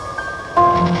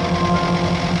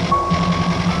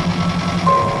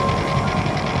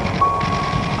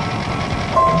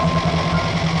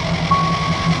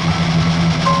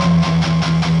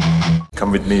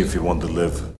Come with me if you want to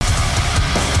live.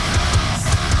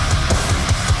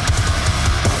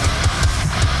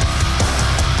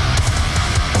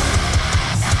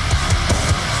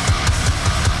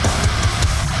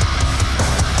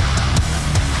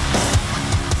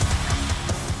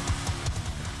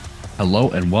 Hello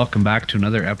and welcome back to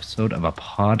another episode of a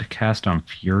podcast on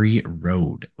Fury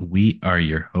Road. We are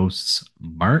your hosts,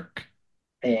 Mark,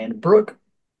 And Brooke.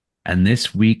 and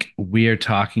this week we are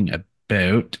talking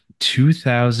about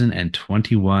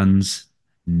 2021's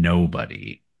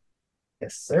Nobody.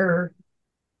 Yes, sir.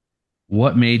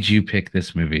 What made you pick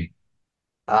this movie?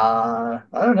 I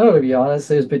don't know, to be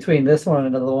honest. It was between this one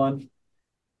and another one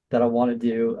that I want to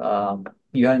do.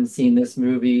 You hadn't seen this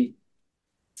movie,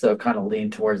 so kind of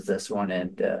leaned towards this one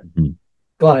and Mhm.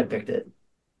 glad I picked it.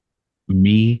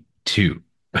 Me too.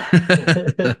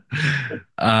 Yeah,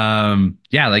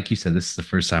 like you said, this is the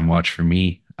first time watch for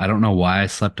me. I don't know why I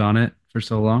slept on it for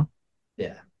so long.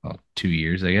 Yeah. Well, 2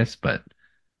 years, I guess, but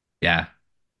yeah,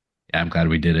 I'm glad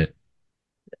we did it.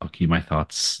 I'll keep my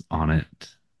thoughts on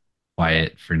it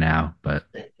quiet for now, but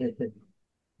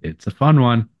it's a fun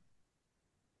one.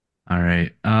 All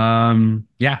right.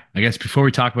 Yeah, I guess before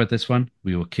we talk about this one,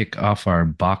 we will kick off our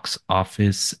box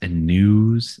office and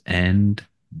news and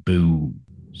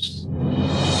booze.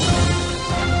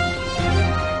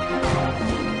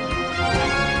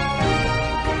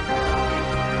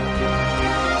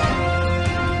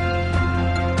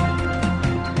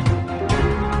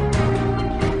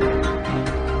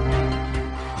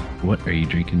 What are you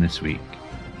drinking this week?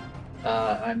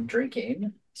 I'm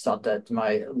drinking. Stopped at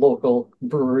my local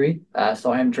brewery.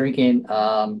 So I'm drinking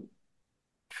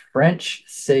French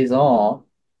Saison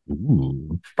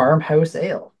Ooh, Farmhouse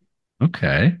Ale.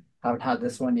 okay. Haven't had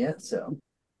this one yet, so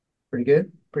pretty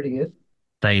good. Pretty good.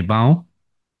 C'est bon.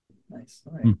 Nice.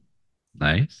 All Hmm, right.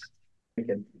 nice. Pretty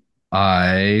good.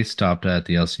 I stopped at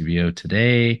the LCBO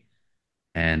today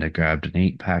and I grabbed an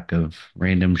 8 pack of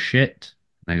random shit.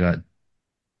 I got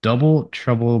Double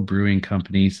Trouble Brewing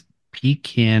Company's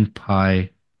Pecan Pie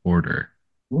Porter.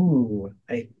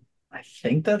 I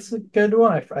think that's a good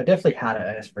one. I definitely had it.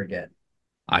 I just forget.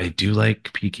 I do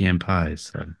like pecan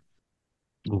pies. So.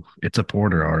 Ooh, it's a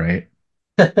porter, all right.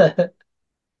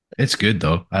 It's good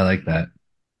though. I like that.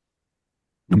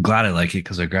 I'm glad I like it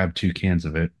because I grabbed 2 cans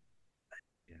of it.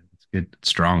 Yeah, it's good. It's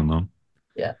strong though.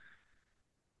 Yeah.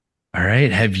 All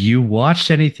right. Have you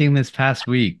watched anything this past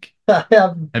week? I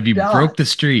have Have you broke not. the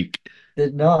streak?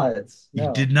 Did not.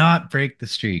 You did No. not break the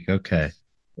streak. Okay.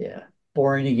 Yeah.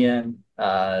 Boring again.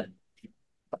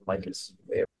 Like it's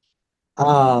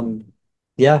um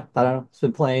yeah, I don't know. It's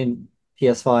been playing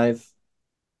PS5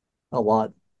 a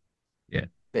lot, Yeah,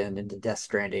 been into Death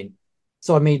Stranding.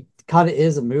 So I mean, kind of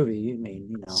is a movie. I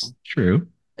mean, it's true.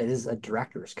 it is a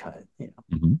director's cut.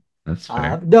 Hmm. That's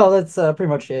fair. No, that's pretty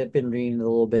much it. Been reading a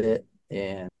little bit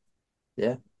and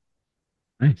yeah.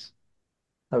 Nice.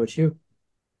 How about you?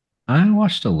 I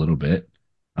watched a little bit.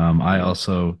 I Yeah.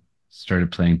 also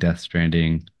started playing Death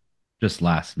Stranding just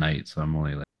last night, so I'm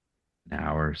only like an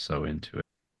hour or so into it.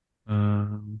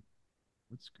 Um,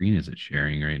 what screen is it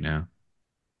sharing right now?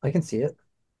 I can see it.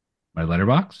 My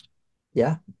letterbox?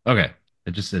 Yeah. Okay.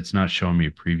 It's not showing me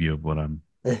a preview of what I'm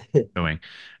showing.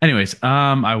 Anyways,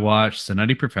 I watched The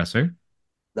Nutty Professor.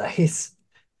 Nice.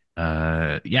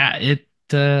 Yeah, it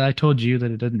I told you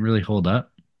that it doesn't really hold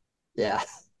up. Yeah.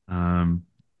 Um,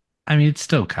 I mean it's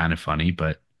still kind of funny,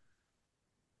 but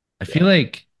I feel Yeah.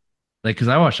 like because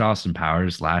I watched Austin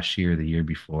Powers last year, the year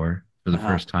before, for the Uh-huh.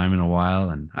 first time in a while,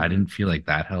 and I Hmm. didn't feel like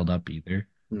that held up either.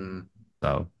 Hmm.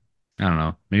 So I don't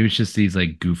know. Maybe it's just these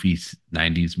like goofy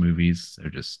 90s movies. They're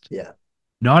just Yeah.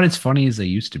 not as funny as they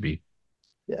used to be.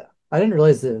 Yeah. I didn't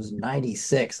realize it was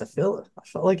 96. I felt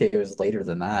like it was later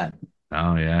than that.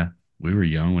 Oh yeah. We were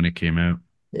young when it came out.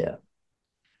 Yeah.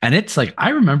 And it's like I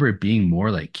remember it being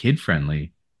more like kid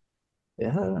friendly.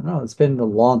 Yeah, I don't know. It's been a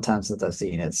long time since I've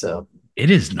seen it, so It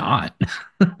is not.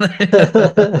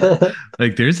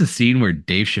 Like there's a scene where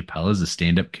Dave Chappelle is a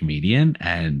stand-up comedian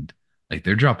and like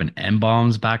they're dropping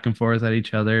M-bombs back and forth at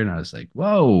each other. And I was like,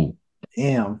 whoa,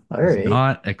 damn. All was right.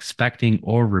 not expecting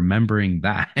or remembering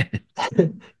that.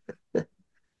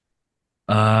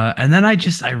 And then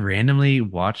I randomly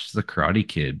watched The Karate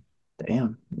Kid,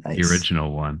 Damn. the Nice.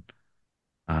 original one.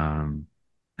 Um,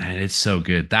 and it's so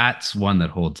good. That's one that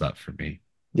holds up for me.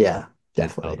 Yeah, It held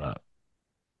definitely. up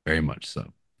very much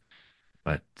so.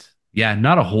 But yeah,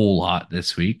 not a whole lot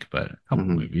this week, but a couple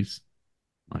Hmm. movies.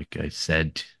 Like I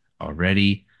said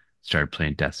already, started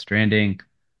playing Death Stranding.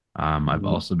 I've Hmm.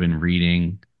 also been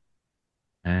reading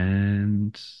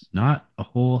and not a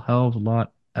whole hell of a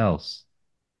lot else.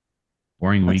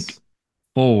 Boring week. Nice.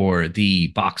 For the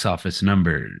box office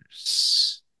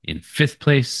numbers, in fifth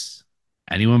place,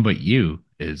 Anyone But You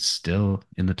is still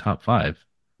in the top five.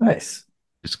 Nice.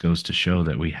 Just goes to show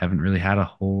that we haven't really had a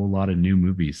whole lot of new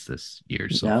movies this year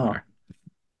so No.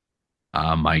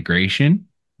 far. Migration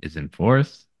is in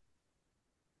fourth.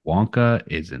 Wonka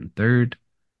is in third.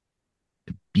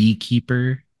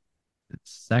 Beekeeper is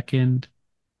second.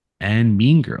 And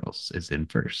Mean Girls is in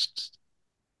first.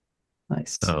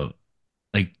 Nice. So,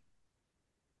 like,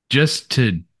 just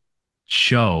to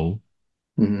show,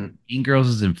 Hmm. Mean Girls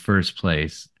is in first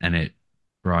place and it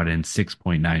brought in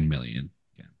 6.9 million.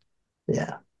 Yeah.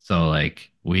 Yeah. So,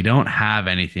 like, we don't have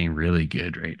anything really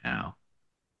good right now.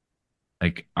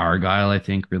 Like, Argyle, I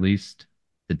think, released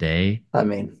today. I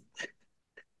mean,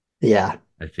 yeah.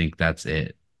 I think that's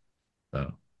it.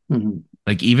 So, Hmm.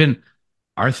 like, even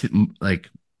our, like,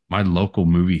 my local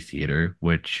movie theater,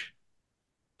 which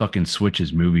fucking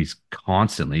switches movies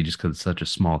constantly just because it's such a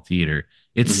small theater,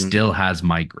 it Hmm. still has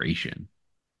Migration.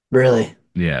 Really?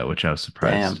 Yeah, which I was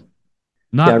surprised. Damn.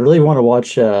 Yeah, I Not, really want to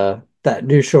watch that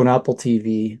new show on Apple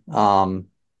TV. I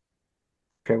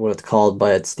forget what it's called,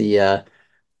 but it's the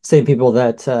same people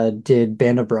that did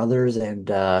Band of Brothers and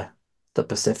The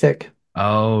Pacific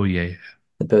oh, yeah. Yeah.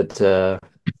 about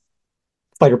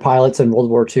fighter pilots in World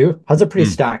War II. Has a pretty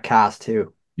Hmm. stacked cast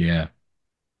too. Yeah.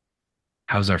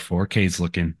 How's our 4Ks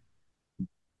looking?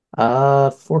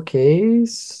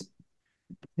 4Ks.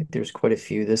 I think there's quite a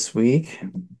few this week.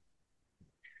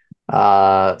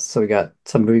 So we got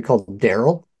some movie called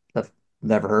Daryl. I've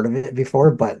never heard of it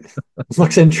before, but it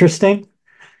looks interesting.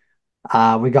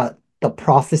 We got The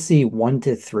Prophecy 1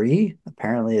 to 3.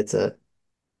 Apparently it's a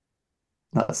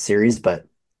not a series, but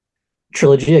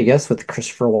trilogy, I guess, with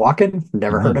Christopher Walken.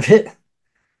 Never heard Oh, of it.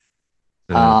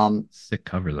 the Um, sick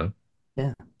cover though.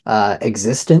 yeah.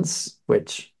 Existence,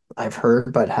 which I've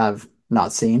heard but have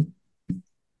not seen.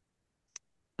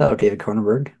 Oh, David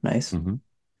Cronenberg. Nice. Hmm.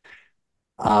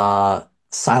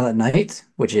 Silent Night,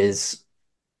 which is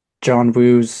John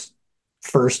Woo's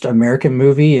first American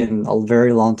movie in a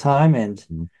very long time and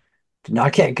did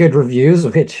not get good reviews,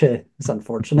 which is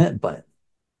unfortunate, but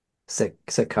sick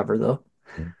cover though.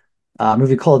 A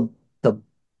movie called The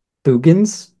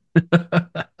Boogans.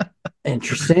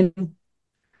 Interesting.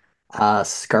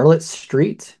 Scarlet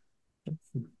Street.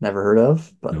 Never heard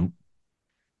of, but Nope.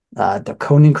 The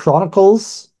Conan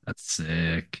Chronicles. That's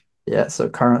sick. Yeah, so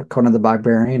Conan the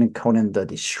Barbarian and Conan the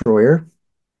Destroyer.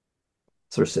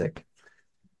 So sick.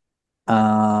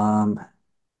 Um,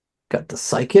 got The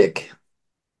Psychic.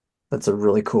 That's a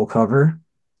really cool cover.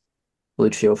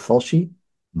 Lucio Fulci.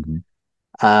 Hmm.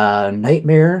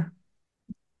 Nightmare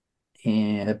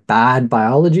and Bad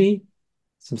Biology.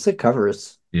 Some sick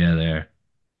covers. Yeah, there.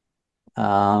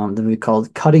 Then we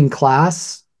called Cutting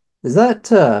Class. Is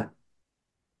that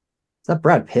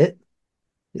Brad Pitt?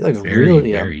 He looks Very,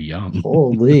 really very young.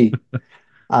 holy.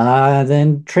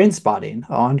 Then Train Spotting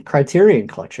on Criterion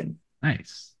Collection.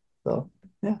 Nice. So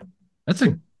yeah, it's That's a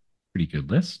cool. pretty good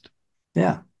list.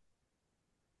 Yeah.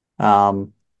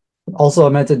 Um, Also I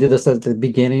meant to do this at the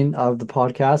beginning of the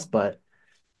podcast, but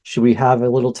should we have a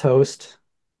little toast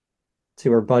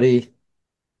to our buddy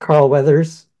Carl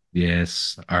Weathers,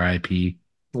 Yes. RIP.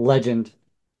 legend?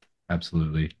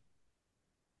 Absolutely.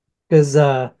 Because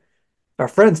our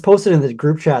friends posted in the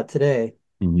group chat today.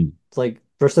 Hmm. It's like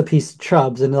there's a piece of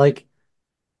Chubbs, and like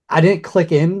I didn't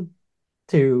click in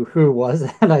to who it was,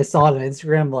 and I saw it on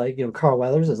Instagram, like Carl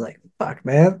Weathers. I was like, fuck,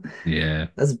 man, Yeah.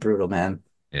 that's brutal, man.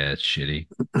 Yeah, it's shitty.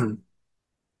 There's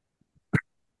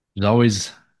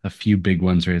always a few big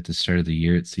ones right at the start of the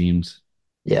year, it seems.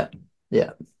 Yeah,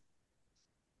 yeah,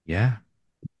 Yeah.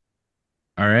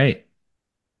 All right.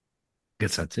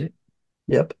 Guess that's it.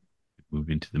 yep. Move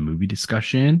into the movie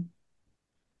discussion.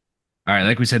 All right,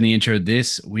 like we said in the intro,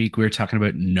 this week we're talking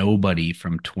about Nobody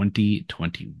from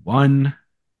 2021.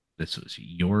 This was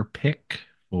your pick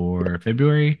for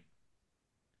February.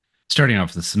 Starting off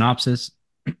with the synopsis.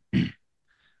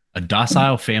 A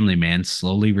docile family man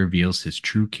slowly reveals his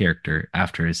true character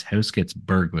after his house gets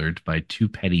burglared by two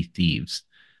petty thieves,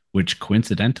 which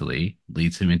coincidentally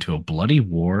leads him into a bloody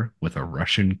war with a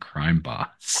Russian crime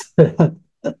boss.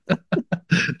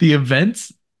 The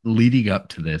events leading up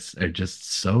to this are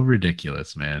just so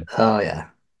ridiculous, man. Oh yeah.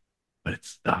 But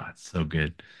it's so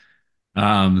good.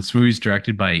 This movie's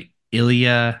directed by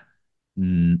Ilya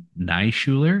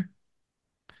Naishuler,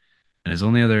 and his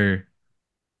only other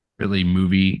really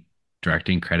movie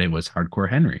directing credit was Hardcore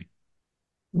Henry.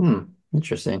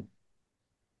 Interesting.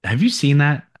 Have you seen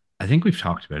that? I think we've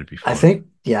talked about it before. I think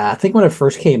when it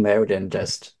first came out and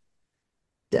just,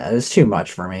 yeah, it was too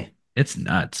much for me. It's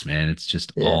nuts, man. It's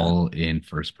just Yeah. all in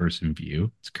first person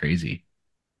view. It's crazy.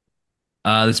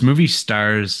 This movie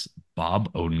stars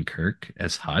Bob Odenkirk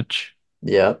as Hutch,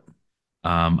 Yep.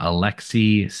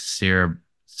 Alexei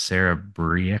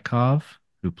Serebriakov,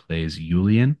 who plays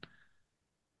Yulian,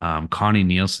 Connie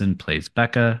Nielsen plays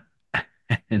Becca,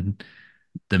 and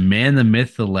the man, the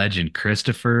myth, the legend,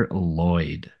 Christopher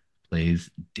Lloyd plays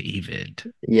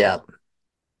David. Yep.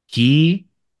 He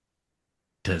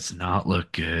does not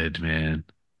look good, man.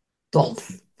 Oh,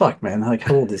 fuck, man. Like,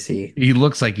 how old is he? He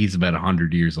looks like he's about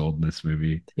 100 years old in this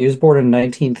movie. He was born in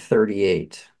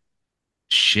 1938.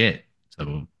 Shit.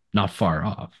 So not far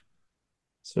off.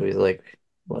 So he's like,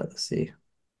 what, let's see,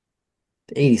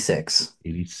 86.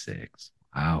 86.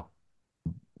 Wow.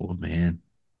 Old man.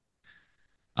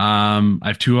 I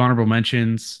have two honorable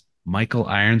mentions. Michael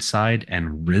Ironside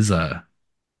and RZA,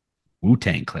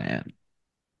 Wu-Tang Clan.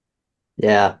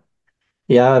 Yeah.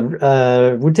 Yeah.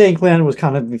 Wu-Tang Clan was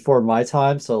kind of before my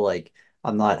time. So, like,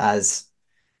 I'm not as,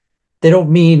 they don't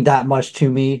mean that much to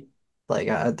me. Like,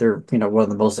 they're, one of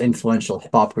the most influential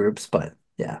hip hop groups. But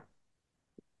yeah.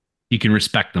 You can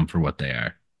respect them for what they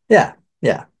are. Yeah.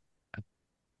 Yeah.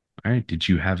 All right. Did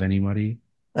you have anybody?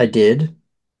 I did.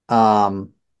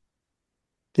 Um,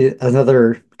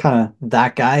 Another kind of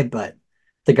that guy, but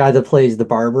the guy that plays the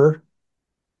barber,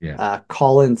 Yeah.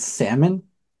 Colin Salmon,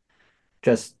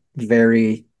 just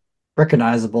very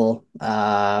recognizable.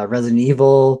 Resident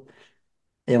Evil,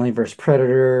 Alien vs.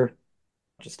 Predator,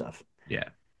 just stuff. Yeah.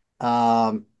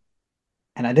 Um,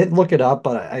 and I didn't look it up,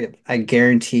 but I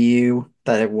guarantee you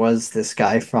that it was this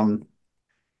guy from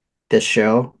this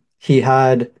show. He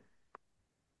had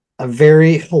a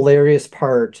very hilarious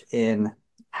part in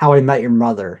How I Met Your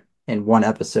Mother in one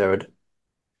episode.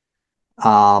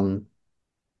 Um,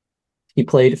 he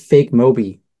played Fake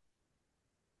Moby.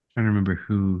 Trying to remember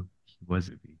who he was.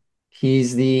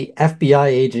 He's the FBI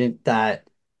agent that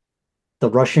the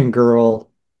Russian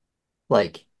girl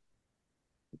like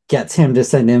gets him to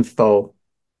send info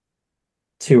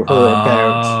to her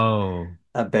Oh,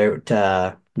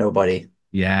 about nobody.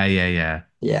 yeah, yeah, yeah.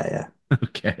 Yeah,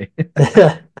 Okay.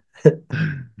 yeah.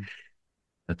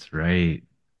 That's right.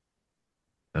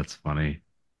 That's funny.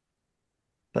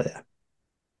 But yeah.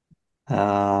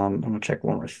 I'm gonna check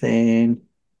one more thing.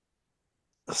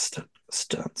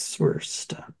 Stunts. Where's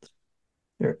stunts?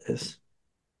 There it is.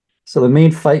 So the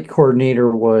main fight coordinator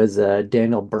was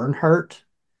Daniel Bernhardt.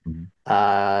 Mhm.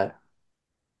 Uh,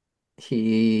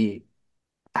 he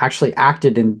actually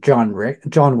acted in John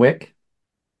Wick.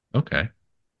 Okay.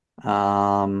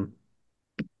 Um,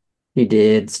 he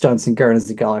did stunts in Guardians of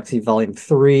the Galaxy Volume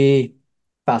 3,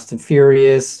 Fast and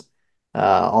Furious,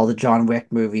 all the John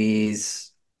Wick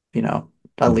movies, you know,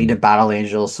 Hmm. Alita Battle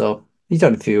Angel. So he's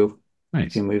done a few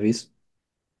Nice. movies.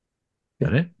 Yeah.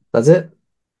 That it? That's it.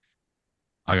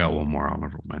 I got one more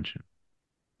honorable mention.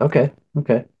 Okay.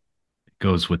 Okay. It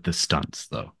goes with the stunts,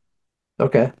 though.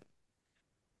 Okay.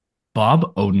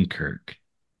 Bob Odenkirk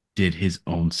did his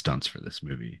own stunts for this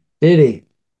movie. Did he?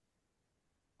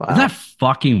 Isn't that Wow.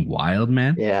 fucking wild,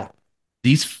 man? Yeah.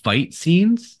 These fight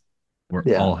scenes were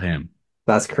Yeah. all him.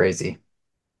 That's crazy.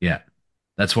 Yeah.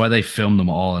 That's why they filmed them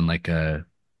all in like a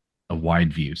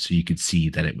wide view so you could see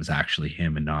that it was actually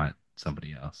him and not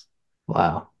somebody else.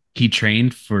 Wow. He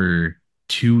trained for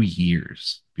 2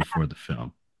 years before the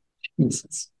film.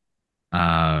 Jesus.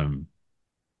 Um,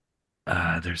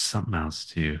 there's something else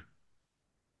too.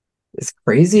 It's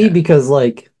crazy Yeah. because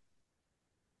like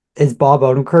it's Bob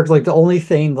Odenkirk. Like the only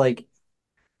thing like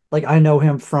I know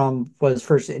him from was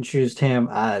first introduced him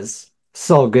as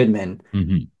Saul Goodman,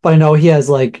 Hmm. but I know he has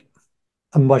like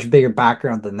a much bigger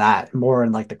background than that, more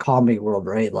in like the comedy world,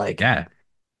 right? Like Yeah.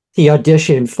 he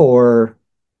auditioned for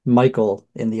Michael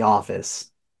in The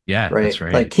Office, Yeah, that's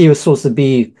right? Like right. he was supposed to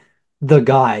be the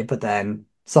guy, but then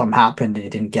something happened and he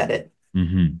didn't get it.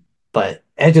 Hmm. But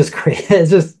it just it's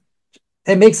just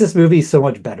it makes this movie so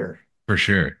much better. For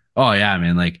sure. Oh yeah,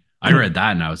 man. Like I read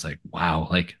that and I was like, wow,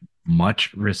 like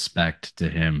much respect to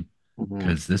him Mhm.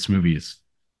 because this movie is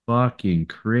fucking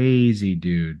crazy,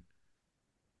 dude.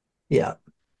 Yeah.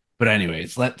 But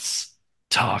anyways, let's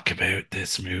talk about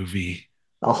this movie.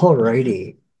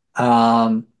 Alrighty.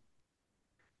 Um,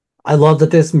 I love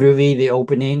that this movie, the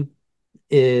opening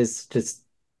is just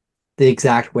the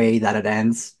exact way that it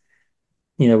ends.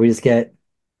 We just get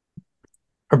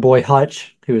our boy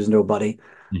Hutch, who is nobody.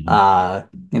 Hmm. Uh,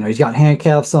 he's got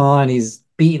handcuffs on, he's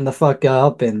beating the fuck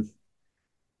up, and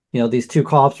these two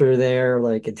cops are there,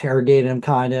 like interrogating him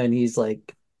kind of, and he's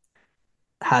like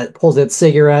pulls out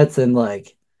cigarettes and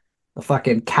like a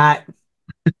fucking cat,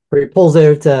 where he pulls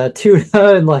out tuna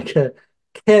and like a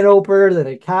can opener, then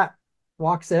a cat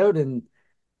walks out, and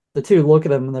the two look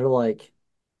at him and they're like,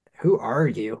 "Who are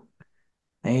you?"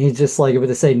 And he's just like if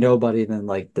to say nobody, then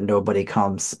like the nobody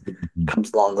Mhm.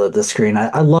 comes along the screen.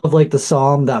 I love like the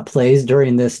song that plays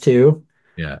during this too.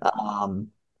 Yeah. Um,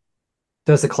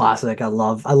 that's a classic. I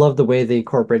love the way they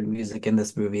incorporate music in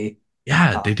this movie.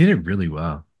 Yeah, Uh, they did it really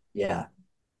well. yeah,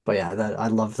 but yeah, that I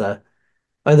love the.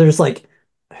 There's like,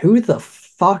 who the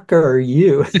fuck are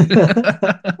you?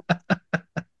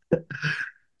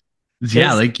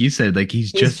 Yeah, Because like you said, like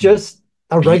he's he's just just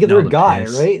a beating regular all the guy,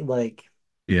 piss. right? Like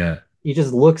Yeah. he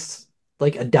just looks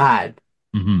like a dad.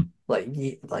 Hmm. Like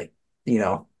you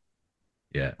know,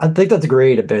 Yeah. I think that's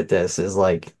great about this is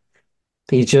like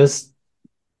he's just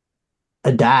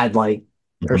a dad, like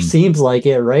or Hmm. seems like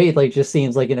it, right? Like just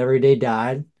seems like an everyday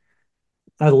dad.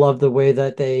 I love the way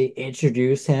that they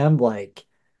introduce him, like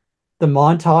the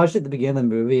montage at the beginning of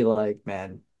the movie, like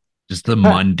man, Just the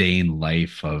mundane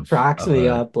life cracks of me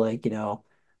a up. Like,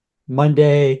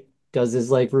 Monday does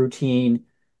his like routine.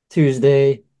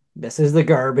 Tuesday misses the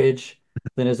garbage.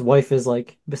 Then his wife is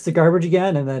like, miss the garbage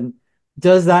again, and then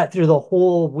does that through the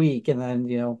whole week. And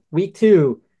then, week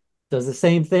two does the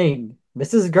same thing,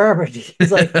 misses garbage.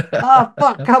 He's like, ah,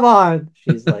 fuck, come on.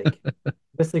 She's like,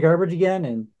 miss the garbage again,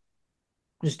 and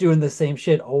just doing the same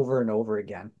shit over and over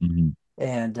again. Mhm.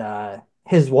 And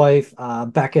his wife,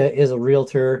 Becca, is a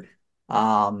realtor.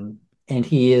 And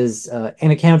he is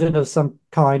an accountant of some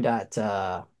kind at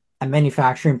a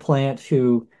manufacturing plant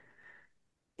who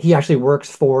he actually works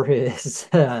for his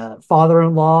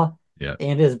father-in-law, Yeah.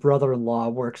 and his brother-in-law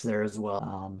works there as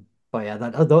well. But yeah,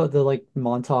 that the like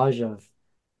montage of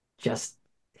just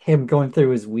him going through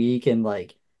his week and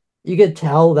like you could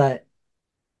tell that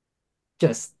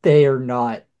just they are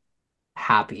not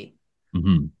happy.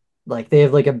 Hmm. Like they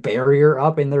have like a barrier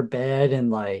up in their bed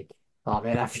and like, oh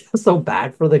man, I feel so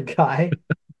bad for the guy.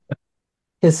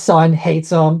 His son hates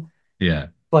him, Yeah.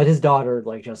 but his daughter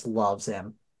like just loves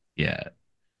him. Yeah.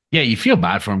 Yeah, you feel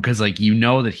bad for him because like you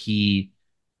know that he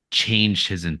changed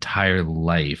his entire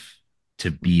life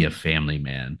to be a Mhm. family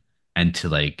man and to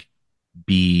like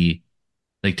be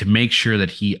like to make sure that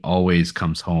he always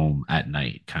comes home at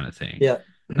night kind of thing. Yeah.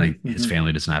 Like his Mhm.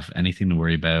 family doesn't have anything to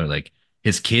worry about. Like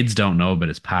his kids don't know about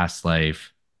his past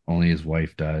life. Only his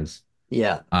wife does.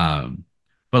 Yeah. Um,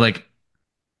 but like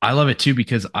I love it too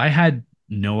because I had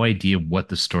no idea what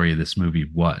the story of this movie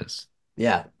was.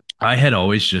 Yeah. I had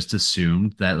always just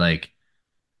assumed that like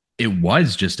it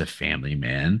was just a family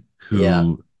man Yeah.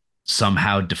 who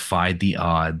somehow defied the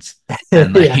odds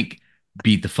and Yeah. like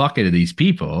beat the fuck out of these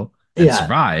people and Yeah.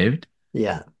 survived.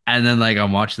 Yeah. And then like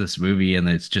I'm watching this movie and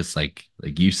it's just like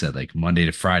you said, like Monday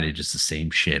to Friday, just the same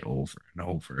shit over and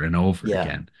over and over Yeah.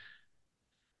 again.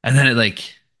 And then it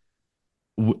like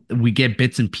we get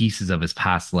bits and pieces of his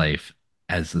past life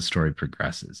as the story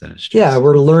progresses, and it's Yeah. just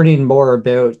We're learning more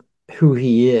about who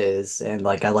he is. And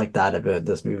like I like that about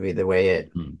this movie, the way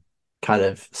it mm, kind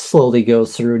of slowly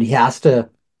goes through and he has to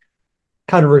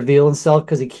kind of reveal himself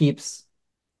because he keeps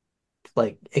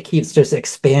like it keeps just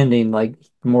expanding, like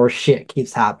more shit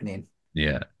keeps happening.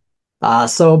 yeah.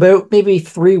 So about maybe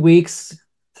 3 weeks,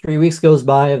 3 weeks goes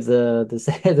by of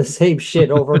the same shit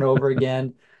over and over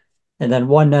again. And then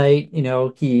one night,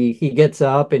 he gets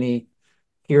up and he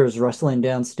hears rustling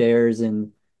downstairs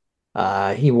and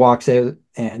he walks out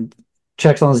and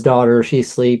checks on his daughter. She's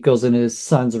asleep, goes in his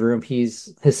son's room.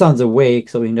 His son's awake,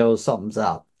 so he knows something's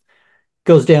up.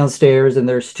 Goes downstairs and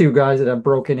there's two guys that have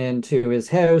broken into his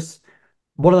house.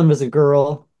 One of them is a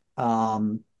girl.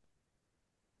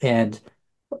 And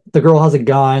the girl has a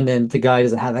gun and the guy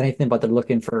doesn't have anything, but they're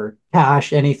looking for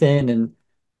cash, anything.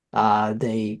 And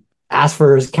they ask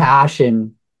for his cash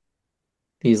and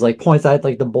he's like points out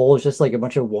like the bowl is just like a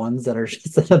bunch of ones that are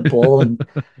just in a bowl. And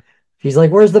he's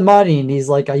like, where's the money? And he's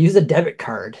like, I use a debit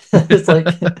card. It's like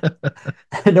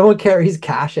no one carries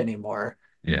cash anymore.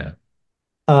 Yeah.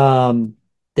 Um,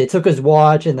 they took his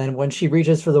watch, and then when she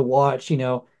reaches for the watch,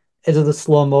 into the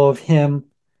slow-mo of him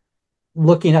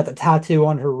looking at the tattoo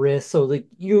on her wrist. So like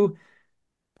you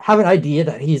have an idea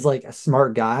that he's like a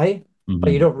smart guy,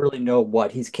 but you Hmm. don't really know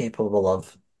what he's capable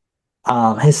of.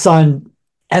 His son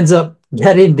ends up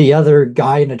getting the other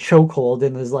guy in a chokehold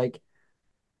and is like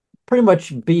pretty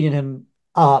much beating him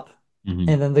up. Hmm.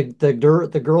 And then the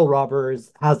girl robber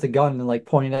has the gun and like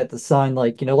pointing at the son,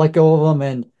 like let go of him.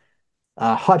 And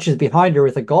Hutch is behind her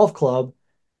with a golf club,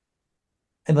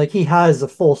 and like he has a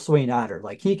full swing at her,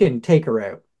 like he can take her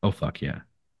out, Oh fuck yeah.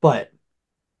 but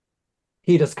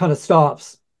he just kind of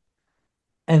stops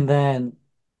and then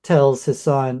tells his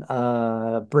son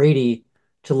Brady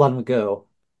to let him go.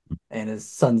 And his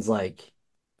son's like,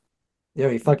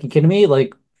 are you fucking kidding me?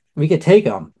 Like, we could take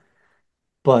him.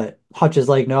 But Hutch is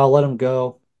like, no, I'll let him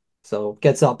go. So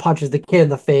gets up, punches the kid in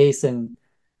the face, and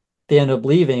they end up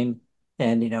leaving,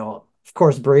 and of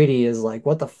course Brady is like,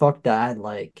 "What the fuck, Dad?"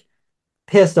 Like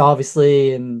pissed,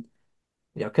 obviously, and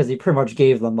because he pretty much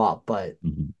gave them up, but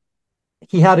Mhm.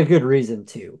 he had a good reason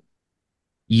to.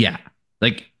 Yeah.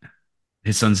 Like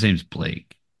his son's name's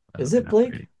Blake, by the Is way, it not Blake?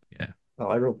 Brady. Yeah. Oh,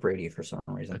 I wrote Brady for some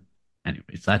But reason.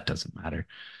 anyways, that doesn't matter.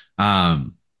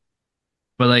 Um,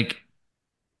 but like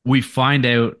we find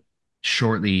out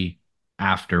shortly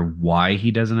after why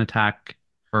he doesn't attack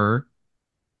her.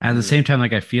 At the Mhm. same time,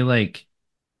 like I feel like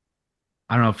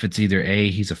I don't know if it's either A,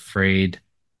 he's afraid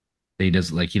that he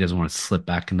doesn't want to slip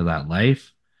back into that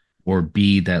life, or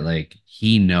B, that like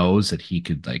he knows that he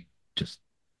could like just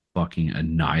fucking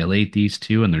annihilate these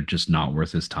two and they're just not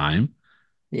worth his time.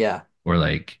 Yeah, Or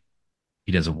like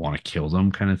he doesn't want to kill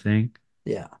them kind of thing.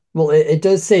 yeah. Well, it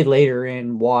does say later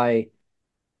in why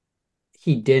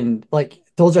he didn't like.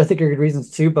 Those are, I think, are good reasons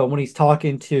too. But when he's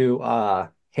talking to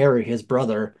Harry, his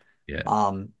brother, Yeah.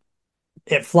 um,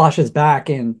 it flashes back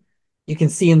and you can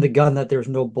see in the gun that there's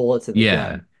no bullets in the Yeah.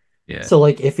 gun. Yeah. So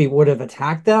like if he would have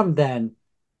attacked them, then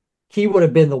he would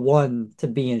have been the one to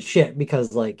be in shit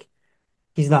because like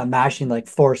he's not mashing like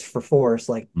force for force.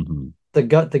 Like Hmm. the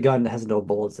gun has no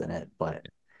bullets in it. But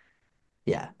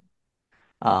yeah.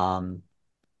 Um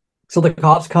so the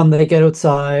cops come, they get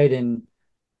outside, and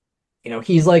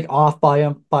he's like off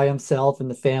by himself, and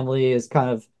the family is kind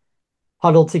of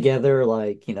huddled together,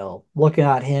 like, looking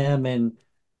at him, and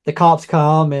the cops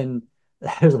come, and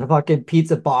there's a fucking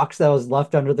pizza box that was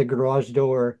left under the garage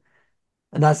door,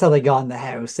 and that's how they got in the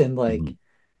house. And Hmm. like,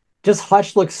 just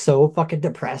Hutch looks so fucking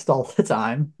depressed all the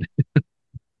time.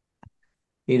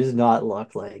 He does not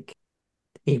look like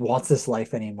he wants this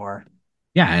life anymore.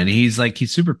 Yeah, and he's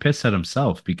super pissed at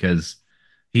himself because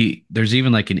there's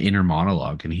even like an inner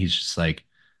monologue and he's just like,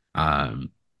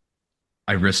 um,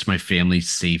 I risked my family's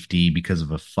safety because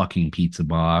of a fucking pizza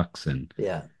box.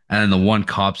 Yeah, And then the one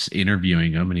cop's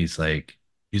interviewing him and he's like,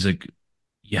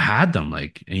 you had them,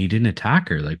 like, and you didn't attack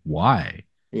her, like, why?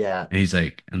 yeah, And he's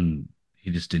like, and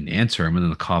he just didn't answer him. And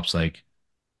then the cop's like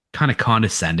kind of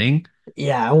condescending.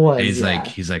 yeah, it And was, he's like, yeah,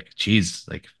 he's like, geez,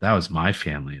 like if that was my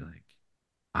family, like,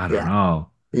 I don't yeah,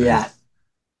 know. yeah,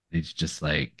 It's just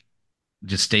like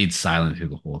just stayed silent through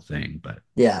the whole thing. But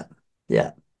yeah,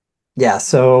 yeah, yeah.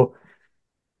 So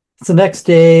it's the next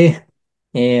day,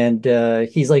 and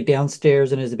he's like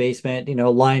downstairs in his basement,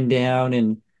 lying down,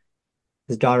 and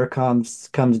his daughter comes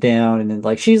down, and then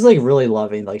like she's like really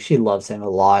loving, like she loves him a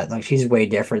lot. Like she's way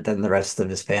different than the rest of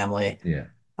his family. yeah.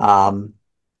 Um,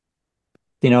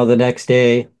 the next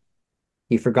day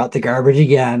he forgot the garbage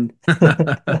again.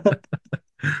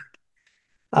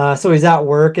 So he's at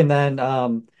work, and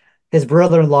then his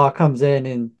brother-in-law comes in,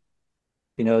 and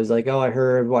he's like, "Oh, I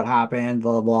heard what happened,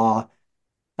 blah blah blah."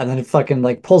 And then he fucking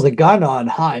like pulls a gun on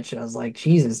Hutch. I was like,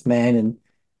 Jesus, man. And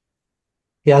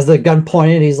he has the gun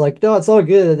pointed. He's like, no, it's all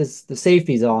good. The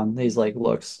safety's on. He's like,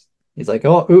 looks. He's like,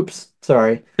 oh, oops,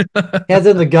 sorry. Hands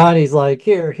him the gun. He's like,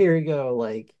 here you go.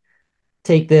 Like,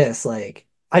 take this. Like,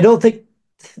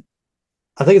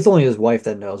 I think it's only his wife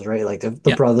that knows, right? Like the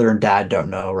Yeah. brother and dad don't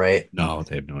know, right? No,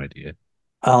 they have no idea.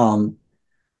 Um,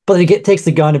 but he takes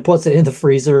the gun and puts it in the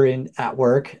freezer in at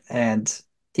work, and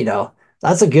you know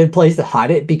that's a good place to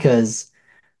hide it because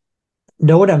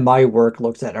no one at my work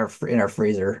looks at our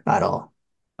freezer at all.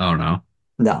 Oh no.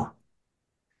 No,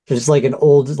 there's just like an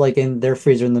old, like in their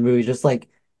freezer in the movie, just like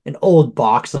an old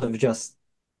box of just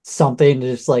something,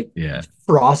 just like Yeah.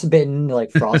 frostbitten,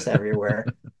 like frost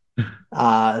everywhere.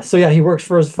 So yeah, he works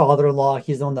for his father-in-law.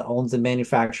 He's the one that owns the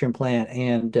manufacturing plant,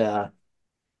 and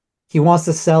he wants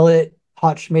to sell it.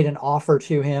 Hutch made an offer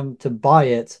to him to buy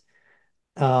it,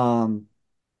 um,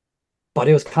 but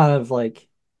it was kind of like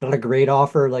not a great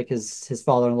offer. Like his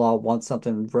father-in-law wants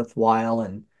something worthwhile,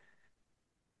 and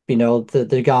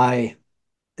the guy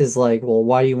is like, well,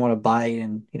 why do you want to buy it?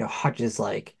 And Hutch is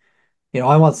like,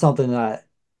 I want something that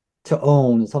to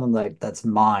own, something like that's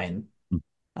mine.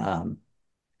 Um,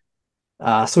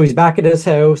 so he's back at his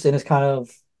house in his kind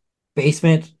of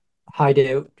basement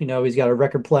hideout. He's got a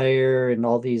record player and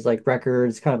all these like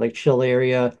records, kind of like chill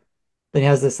area. Then he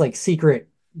has this like secret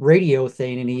radio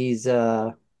thing, and he's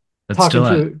That's talking still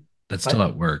at to that's still what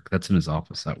at work. That's in his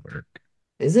office at work.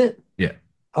 is it? Yeah.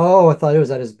 Oh, I thought it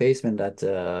was at his basement at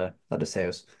his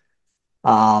house.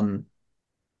 Um,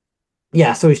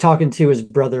 yeah, so he's talking to his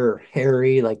brother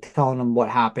Harry, like telling him what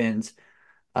happened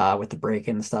with the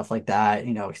break-in and stuff like that.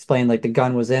 Explain like the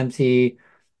gun was empty.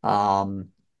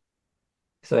 Um,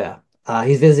 so yeah,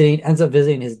 ends up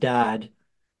visiting his dad,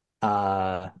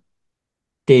 uh,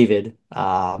 David.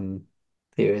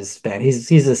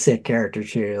 He's a sick character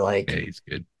too. Yeah, Like he's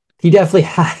good. he definitely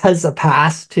has a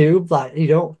past too, but you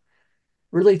don't.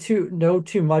 really too know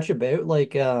too much about.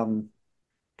 Like,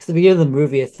 'cause the beginning of the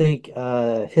movie, I think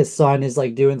his son is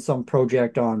like doing some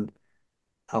project on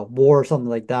a war or something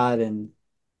like that, and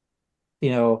you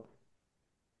know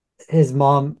his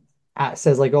mom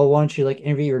says like, "Oh, why don't you like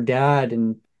interview your dad?"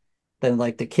 And then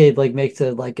like the kid like makes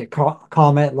a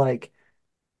comment like,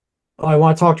 "Oh, I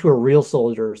want to talk to a real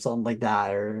soldier" or something like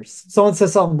that, or someone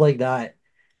says something like that.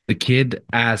 The kid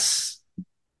asks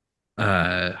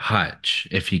Hutch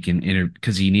if he can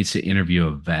because he needs to interview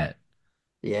a vet.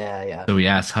 Yeah, yeah, So he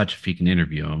asks Hutch if he can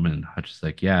interview him, and Hutch is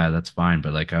like, "Yeah, that's fine."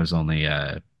 But like, I was only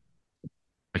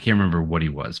I can't remember what he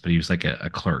was, but he was like a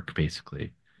clerk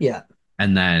basically. yeah,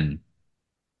 And then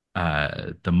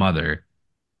the mother,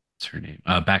 what's her name?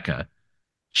 Becca.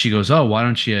 She goes, "Oh, why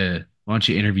don't you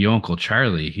interview Uncle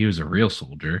Charlie? He was a real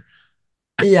soldier."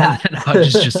 And yeah, then Hutch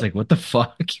is just like, "What the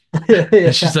fuck?"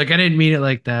 And she's yeah, like, "I didn't mean it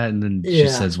like that." And then she yeah,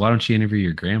 says, "Why don't you interview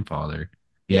your grandfather?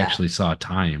 He yeah. actually saw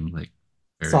time, like,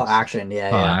 or Saw action.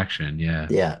 Yeah, saw yeah, action, yeah."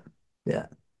 yeah, yeah.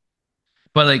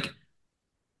 But like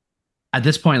at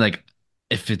this point, like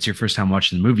if it's your first time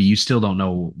watching the movie, you still don't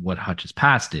know what Hutch's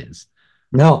past is.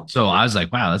 No, So I was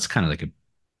like, wow, that's kind of like a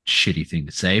shitty thing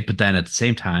to say. But then at the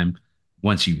same time,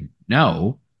 once you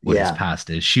know what his yeah, past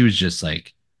is, she was just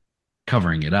like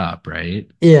covering it up, right?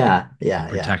 yeah, And yeah,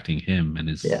 yeah, protecting him and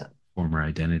his yeah. former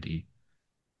identity.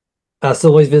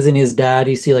 So while he's visiting his dad,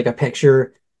 you see like a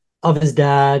picture of his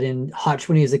dad and Hutch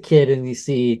when he was a kid, and you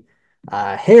see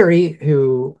Harry,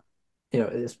 who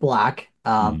is black,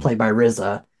 Mhm. played by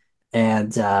Riza,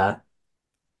 and I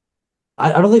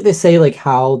don't think they say like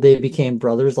how they became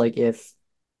brothers, like if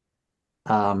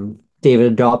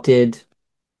David adopted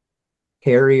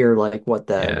Harry or like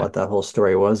Yeah. what that whole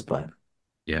story was, but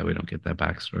Yeah, we don't get that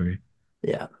backstory.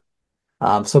 yeah.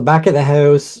 So back at the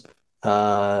house,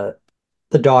 uh,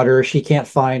 the daughter, she can't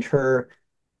find her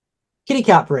kitty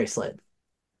cat bracelet.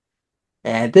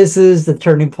 And this is the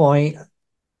turning point.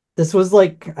 This was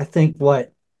like, I think,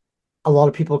 what a lot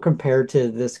of people compared to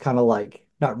this kind of like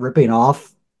not ripping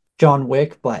off John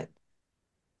Wick, but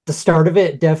the start of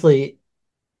it definitely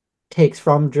takes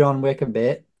from John Wick a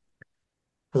bit.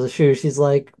 Because she's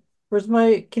like, "Where's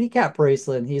my kitty cat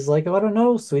bracelet?" And he's like, "Oh, I don't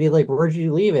know, sweetie. Like, where'd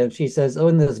you leave it?" And she says, "Oh,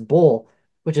 in this bowl,"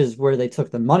 which is where they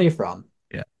took the money from.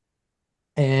 Yeah.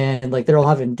 And like they're all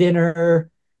having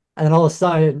dinner, and then all of a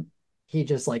sudden he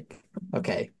just like,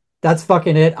 okay, that's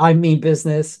fucking it. I mean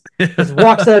business. Just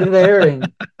walks out of there,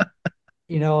 and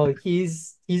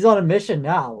he's on a mission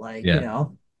now, like Yeah.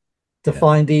 to Yeah.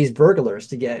 find these burglars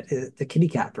to get the kitty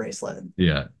cat bracelet.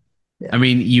 Yeah. I Yeah.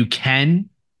 mean, you can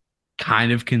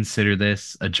kind of consider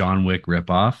this a John Wick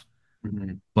ripoff,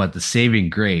 Mhm. but the saving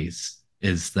grace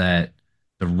is that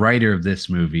the writer of this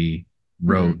movie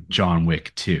wrote Mhm. John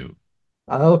Wick 2.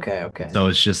 Okay, okay. So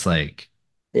it's just like,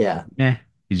 Yeah,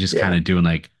 he's just kind yeah, of doing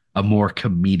like a more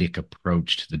comedic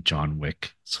approach to the John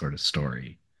Wick sort of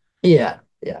story. yeah,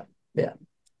 yeah, yeah.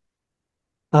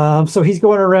 So he's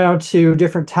going around to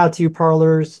different tattoo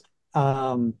parlors,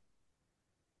 um,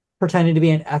 pretending to be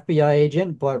an FBI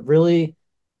agent, but really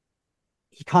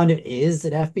he kind of is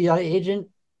an FBI agent.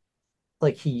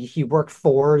 Like he worked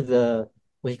for the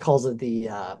what he calls it the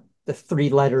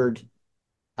three-lettered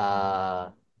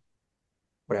uh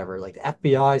whatever, like the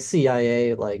FBI,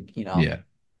 CIA, like Yeah.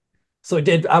 So he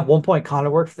did at one point kind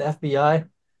of work for the FBI.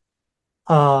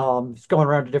 He's going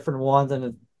around to different ones and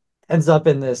it ends up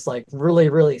in this like really,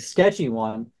 really sketchy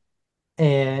one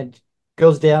and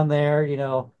goes down there,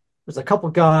 there's a couple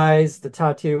guys, the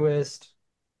tattooist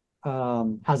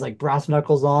has like brass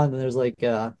knuckles on, and there's like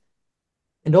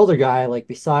an older guy like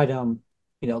beside him,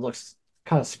 looks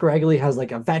kind of scraggly, has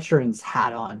like a veteran's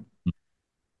hat on.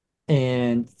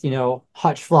 And,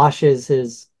 Hutch flashes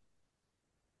his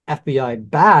FBI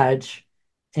badge,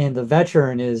 and the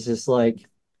veteran is just like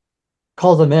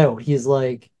calls him out. He's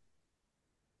like,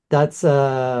 that's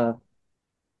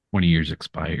 20 years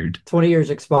expired. 20 years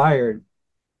expired.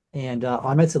 And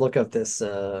I meant to look up this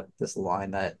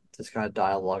line that this kind of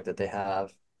dialogue that they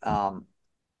have. Um,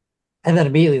 and then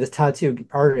immediately the tattoo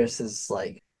artist is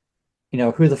like,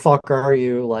 who the fuck are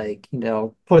you? Like,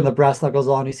 putting the brass knuckles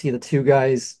on, you see the two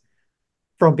guys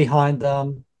from behind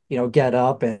them, get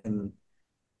up and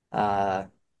uh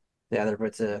yeah, they're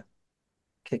about to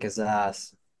kick his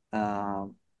ass.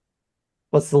 Um,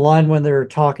 what's the line when they're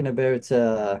talking about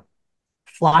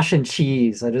flash and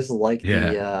cheese? I just like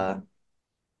Yeah.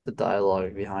 the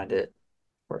dialogue behind it.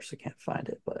 Of course, I can't find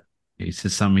it, but He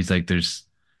says something. He's like, there's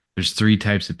three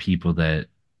types of people that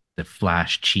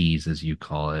flash cheese, as you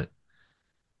call it.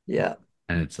 yeah,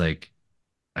 And it's like,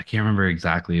 I can't remember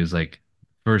exactly. It was like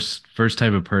first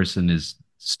type of person is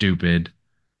stupid.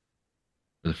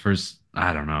 The first,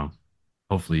 I don't know.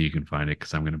 Hopefully you can find it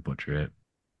because I'm gonna butcher it.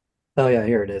 Oh yeah,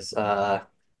 here it is.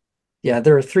 Yeah,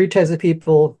 there are three types of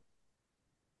people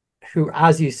who,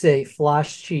 as you say,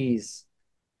 flash cheese.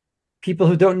 People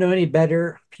who don't know any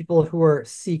better, people who are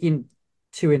seeking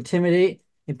to intimidate,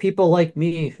 and people like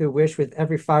me who wish with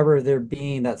every fiber of their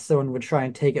being that someone would try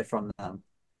and take it from them.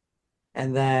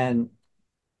 And then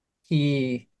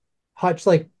he Hutch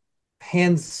like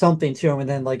hands something to him, and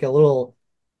then like a little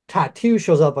tattoo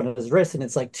shows up on his wrist, and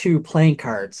it's like two playing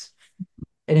cards.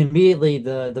 And immediately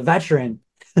the veteran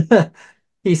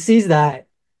he sees that,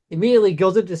 immediately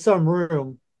goes into some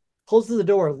room, closes the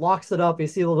door, locks it up. You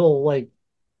see a little like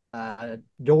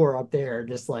door up there,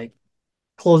 just like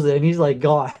close it, and he's like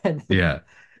gone. Yeah.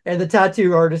 And the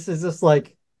tattoo artist is just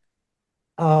like,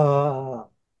 uh,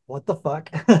 what the fuck?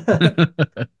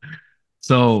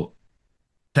 So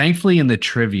thankfully in the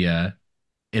trivia,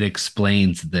 it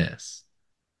explains this.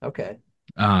 Okay.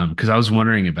 Because I was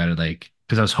wondering about it, like,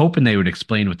 because I was hoping they would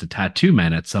explain with the tattoo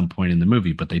man at some point in the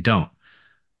movie, but they don't.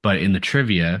 But in the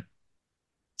trivia, it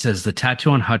says the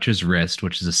tattoo on Hutch's wrist,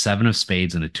 which is a seven of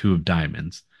spades and a two of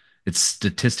diamonds. It's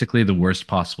statistically the worst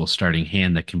possible starting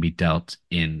hand that can be dealt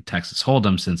in Texas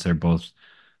Hold'em since they're both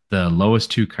the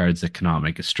lowest two cards that cannot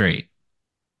make a straight.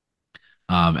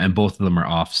 And both of them are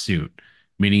off suit,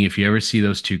 meaning if you ever see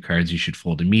those two cards, you should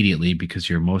fold immediately because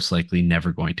you're most likely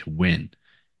never going to win.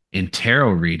 In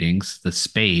tarot readings, the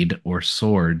spade or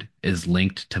sword is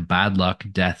linked to bad luck,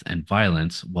 death, and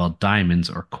violence, while diamonds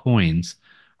or coins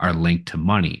are linked to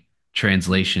money.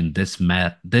 Translation: this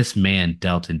man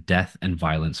dealt in death and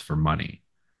violence for money.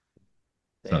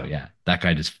 So Damn. yeah, that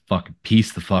guy just fucking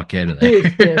pieced the fuck out of Yeah,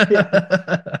 yeah.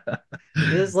 there.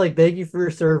 Just like thank you for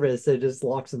your service. It just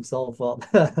locks himself up.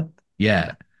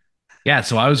 Yeah. Yeah,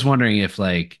 so I was wondering if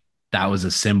like that was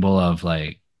a symbol of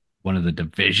like one of the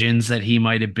divisions that he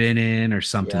might have been in or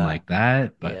something Yeah, like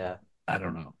that, but yeah. I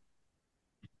don't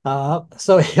know.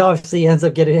 So he obviously ends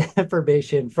up getting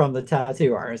information from the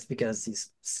tattoo artist because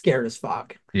he's scared as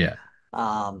fuck. Yeah.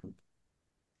 Um,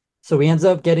 so he ends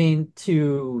up getting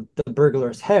to the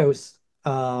burglar's house.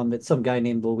 It's some guy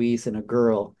named Luis and a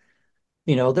girl.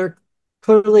 They're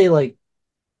clearly like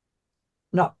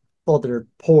not, well, they're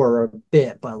poor a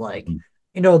bit, but like, Mhm.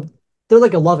 you know, they're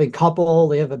like a loving couple.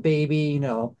 They have a baby,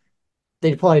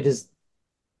 they'd probably just,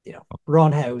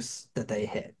 run house that they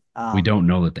hit. We don't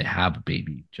know that they have a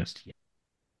baby just yet.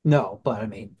 No, but I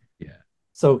mean, Yeah.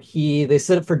 so they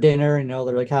sit up for dinner,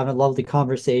 they're like having a lovely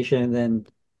conversation, and then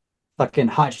fucking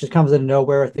Hutch just comes out of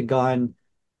nowhere with the gun,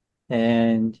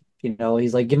 and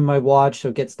he's like, give me my watch,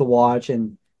 so gets the watch,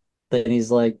 and then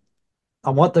he's like, I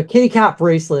want the kitty cat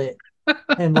bracelet,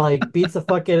 and like beats the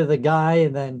fuck out of the guy,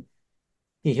 and then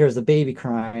he hears the baby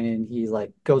crying, and he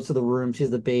like goes to the room, sees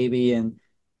the baby, and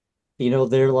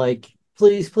they're like,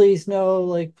 please, please, no,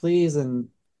 like, please, and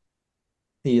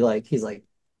he's like,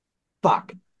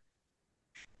 fuck.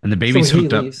 And the So baby's he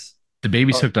hooked up. leaves. The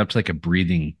baby's Oh, hooked up to like a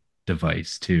breathing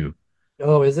device too.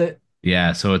 oh, is it?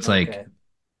 Yeah, so it's Okay.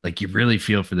 like you really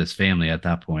feel for this family at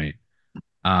that point.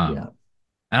 Yeah.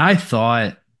 And I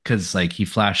thought because like he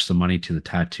flashed some money to the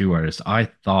tattoo artist, I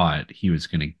thought he was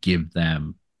gonna give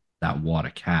them that wad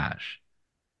of cash,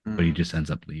 but he Mm. just ends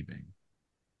up leaving.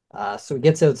 So he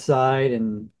gets outside,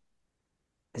 and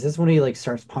is this when he like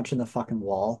starts punching the fucking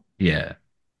wall? Yeah.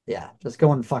 Yeah, just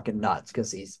going fucking nuts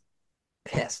because he's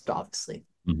pissed, obviously.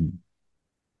 Mhm.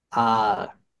 Uh,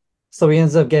 so he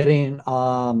ends up getting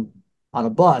on a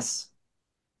bus.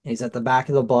 He's at the back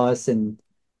of the bus, and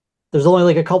there's only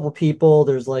like a couple people.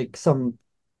 There's like some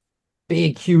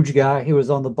big, huge guy who was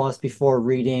on the bus before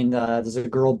reading. There's a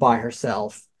girl by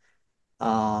herself.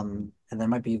 And there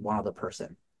might be one other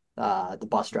person. The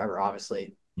bus driver,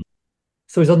 obviously.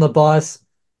 So he's on the bus.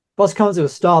 Bus comes to a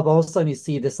stop. All of a sudden, you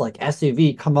see this like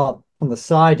SUV come up from the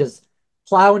side, just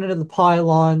plowing into the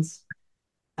pylons,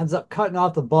 ends up cutting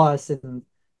off the bus, and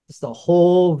just a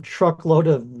whole truckload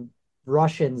of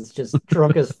Russians, just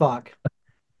drunk as fuck,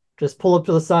 just pull up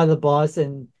to the side of the bus,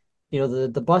 and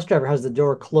the bus driver has the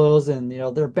door closed, and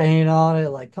they're banging on it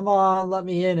like, come on, let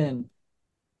me in. And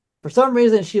for some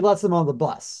reason, she lets them on the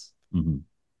bus. Mhm.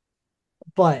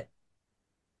 But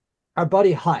our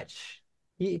buddy Hutch,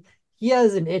 he he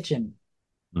has an itching,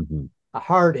 Mhm. a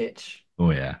hard itch,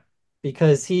 Oh yeah.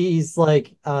 because he's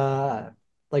like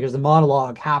there's a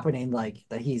monologue happening like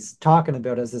that he's talking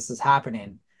about as this is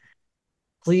happening.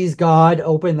 Please God,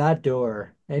 open that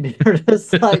door. And you're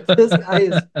just like, this guy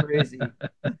is crazy.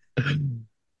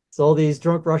 So all these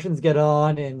drunk Russians get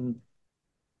on, and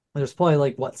there's probably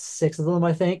like what, six of them,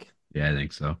 I think. Yeah, I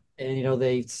think so. And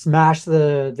they smash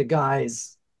the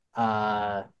guy's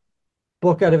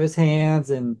book out of his hands,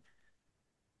 and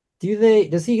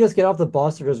does he just get off the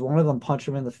bus or does one of them punch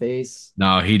him in the face?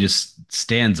 No, he just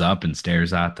stands up and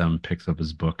stares at them, picks up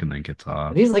his book, and then gets And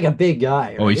off. he's like a big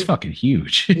guy, Oh, he's right? fucking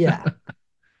huge. Yeah.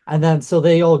 And then so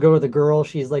they all go with the girl.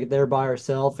 She's like there by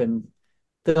herself and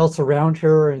they all surround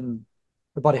her and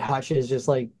her buddy Hutch is just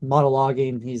like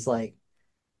monologuing. He's like,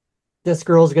 this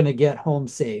girl's gonna get home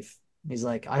safe. He's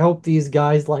like, I hope these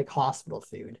guys like hospital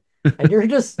food. And you're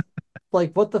just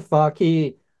like, what the fuck?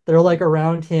 They're like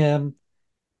around him.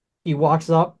 He walks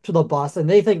up to the bus and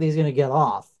they think he's gonna get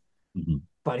off, Mhm.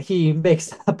 but he makes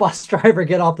the bus driver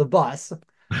get off the bus,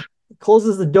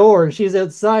 closes the door, and she's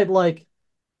outside like,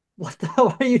 what the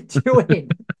hell are you doing?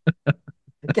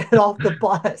 Get off the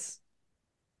bus.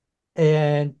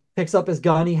 And picks up his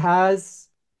gun he has,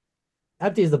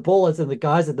 empties the bullets, and the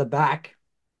guys at the back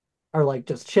are like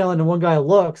just chilling. And one guy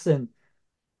looks and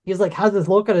he's like, has this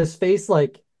look on his face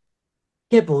like,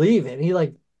 can't believe it. And he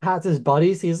like pats his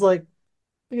buddies. He's like,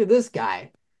 look at this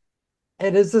guy.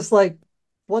 And it's just like,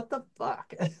 what the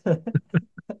fuck?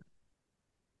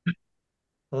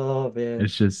 Oh man.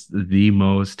 It's just the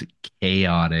most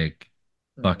chaotic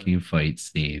Mhm. fucking fight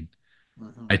scene.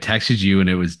 I Mhm. texted you and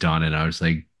it was done, and I was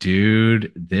like,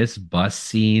 dude, this bus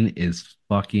scene is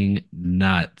fucking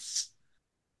nuts.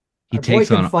 He Our boy takes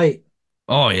can on, fight.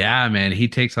 oh yeah, man, he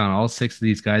takes on all six of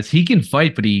these guys. He can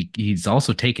fight, but he's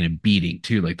also taking a beating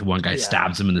too. Like the one guy Yeah.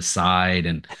 stabs him in the side,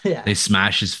 and they Yeah.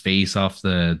 smash his face off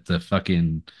the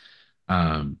fucking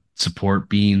support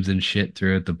beams and shit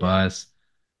throughout the Yeah. bus.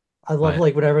 I love But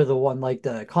like whatever the one like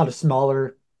the kind of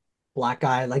smaller black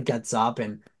guy like gets up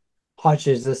and Hutch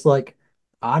is just like,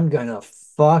 I'm gonna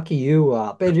fuck you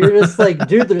up. And you're just like,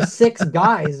 dude, there's six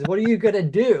guys. What are you gonna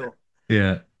do?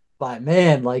 yeah, But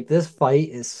man, like this fight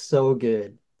is so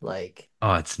good. Like,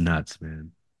 oh, it's nuts,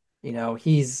 man.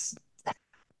 he's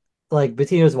like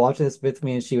Bettina was watching this with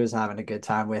me and she was having a good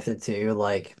time with it too.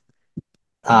 Like,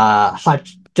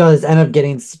 Hutch does end up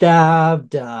getting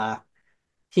stabbed.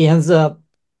 He ends up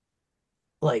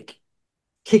like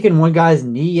kicking one guy's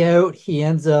knee out. He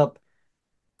ends up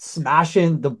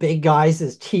smashing the big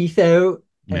guy's teeth out,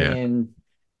 Yeah, and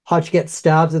Hutch gets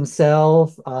stabbed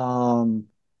himself.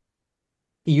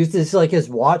 He uses like his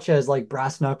watch as like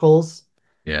brass knuckles.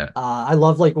 yeah. I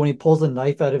love like when he pulls a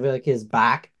knife out of like his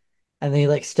back, and then he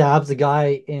like stabs the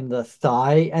guy in the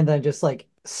thigh, and then just like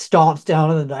stomps down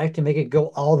on the knife to make it go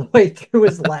all the way through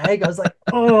his leg. I was like,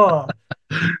 oh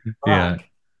Yeah. fuck.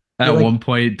 He At like one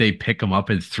point, they pick him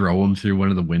up and throw him through one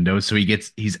of the windows. So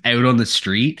he's out on the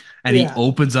street and he yeah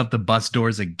opens up the bus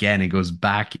doors again and goes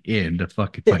back in to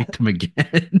fucking yeah fight them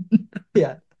again.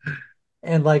 yeah.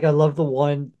 And like I love the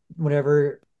one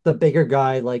whenever the bigger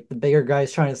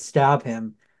guy's trying to stab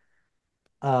him.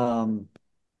 Um,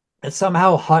 and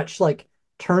somehow Hutch like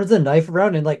turns the knife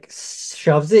around and like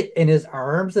shoves it in his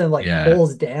arms and like Yeah.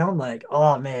 pulls down. Like,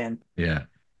 oh man, Yeah.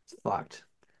 it's fucked.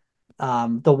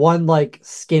 The one like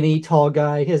skinny tall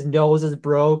guy, his nose is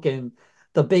broke, and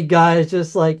the big guy is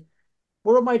just like,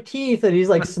 "What are my teeth?" And he's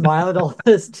like smiling, all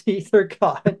his teeth are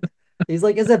gone. He's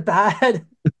like, "Is it bad?"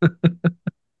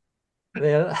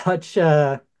 Then Hutch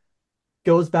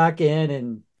goes back in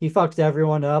and he fucks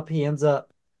everyone up. He ends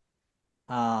up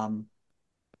um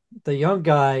the young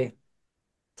guy,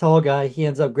 tall guy, he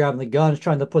ends up grabbing the guns,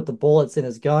 trying to put the bullets in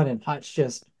his gun, and Hutch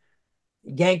just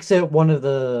yanks out one of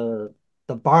the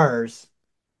bars.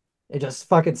 It just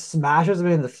fucking smashes him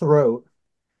in the throat,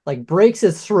 like breaks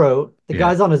his throat. The Yeah.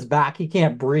 guy's on his back, he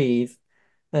can't breathe.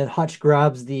 Then Hutch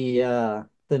grabs the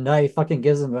knife, fucking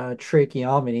gives him a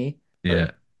tracheotomy, Yeah.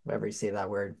 or whatever you say that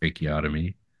word.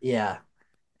 Tracheotomy. Yeah.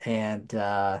 And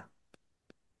yeah,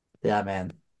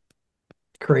 man.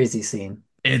 Crazy scene.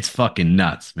 It's fucking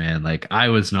nuts, man. Like I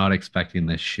was not expecting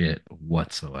this shit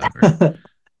whatsoever.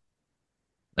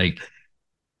 Like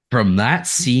from that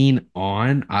scene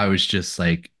on, I was just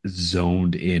like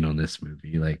zoned in on this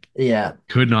movie. Like Yeah.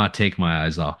 could not take my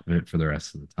eyes off of it for the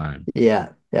rest of the time. Yeah.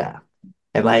 Yeah.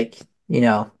 And like,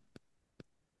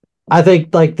 I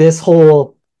think like this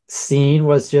whole scene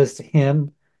was just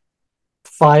him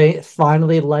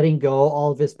finally letting go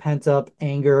all of his pent up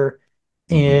anger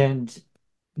Hmm. and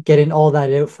getting all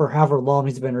that out for however long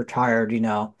he's been retired.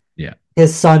 Yeah.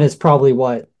 His son is probably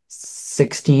what,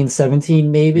 16,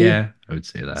 17 maybe. Yeah, I would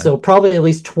say that. So probably at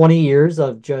least 20 years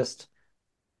of just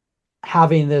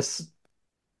having this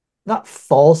not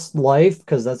false life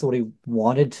because that's what he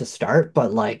wanted to start,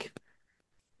 but like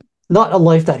not a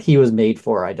life that he was made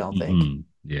for, I don't think.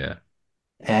 Yeah.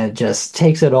 And just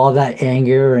takes it all that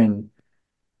anger and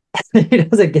he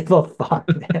doesn't give a fuck,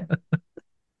 man.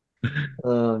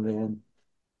 Oh man.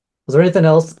 Was there anything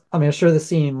else? I mean, I'm sure the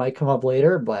scene might come up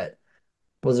later, but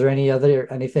Was there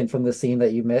anything from the scene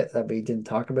that you met that we didn't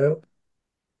talk about?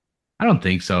 I don't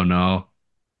think so, no.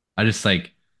 I just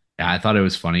like, yeah, I thought it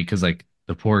was funny because like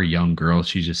the poor young girl,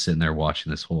 she's just sitting there watching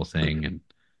this whole thing,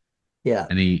 Yeah.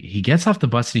 and he gets off the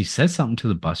bus and he says something to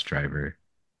the bus driver.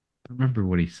 I don't remember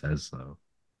what he says though.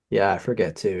 Yeah, I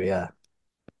forget too. Yeah.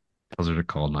 Tells her to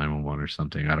call 911 or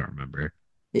something. I don't remember.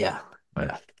 Yeah. But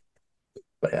Yeah.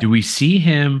 But yeah. do we see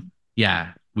him?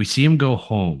 Yeah, we see him go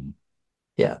home,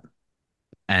 Yeah.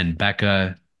 and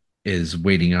Becca is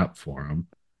waiting up for him.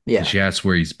 And Yeah. she asks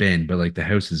where he's been, but like the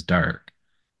house is dark.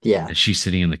 Yeah. And she's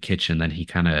sitting in the kitchen. Then he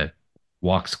kind of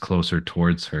walks closer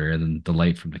towards her, and then the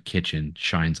light from the kitchen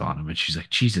shines on him. And she's like,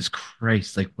 Jesus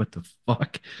Christ, like, what the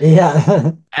fuck?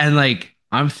 Yeah. And like,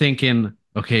 I'm thinking,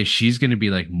 okay, she's going to be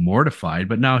like mortified,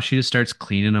 but no, she just starts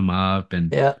cleaning him up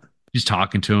and Yeah. she's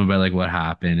talking to him about like what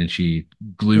happened. And she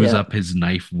glues Yeah. up his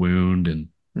knife wound and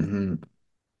Hmm.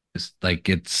 it's like,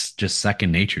 it's just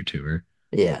second nature to her.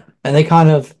 Yeah. And they kind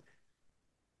of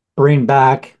bring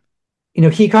back,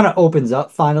 he kind of opens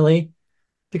up finally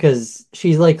because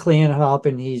she's like cleaning up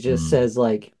and he just Mm, says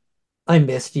like, I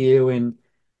missed you, and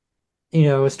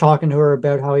was talking to her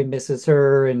about how he misses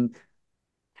her and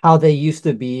how they used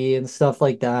to be and stuff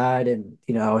like that. And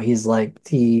he's like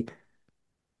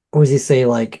what does he say?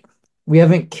 Like, we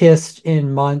haven't kissed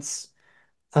in months.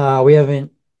 We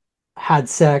haven't had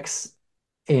sex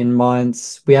in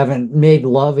months. We haven't made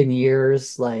love in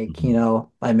years. Like, mhm.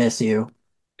 I miss you.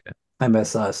 I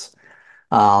miss us.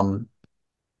 Um,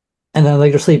 and then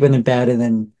like they're sleeping in bed, and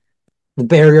then the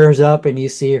barrier's up, and you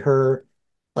see her,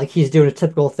 like he's doing a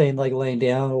typical thing, like laying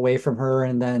down away from her,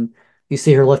 and then you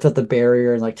see her lift up the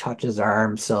barrier and like touch his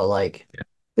arm. So like, Yeah.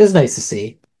 it's nice to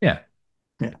see. Yeah.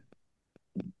 Yeah,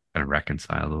 Kind of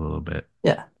reconcile a little bit.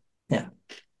 yeah, yeah.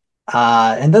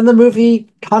 And then the movie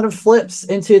kind of flips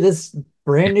into this Yeah.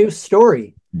 brand new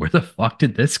story. Where the fuck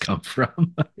did this come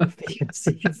from? Because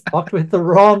you fucked with the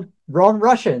wrong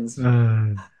Russians.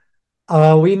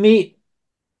 We meet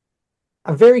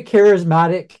a very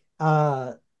charismatic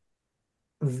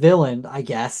villain, I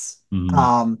guess. Mhm.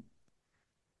 Um,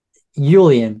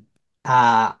 Yulian.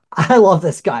 I love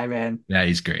this guy, man. Yeah,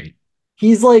 he's great.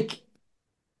 He's like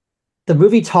the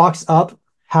movie talks up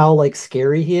how like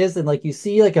scary he is, and like you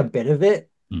see like a bit of it,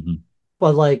 Hmm.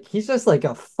 but like he's just like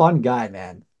a fun guy,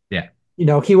 man. Yeah.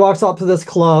 He walks up to this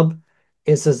club.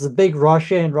 It's this big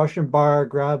Russian bar,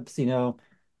 grabs,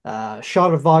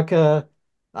 shot of vodka,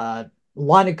 uh,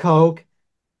 line of Coke,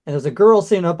 and there's a girl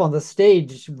sitting up on the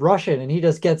stage Russian, and he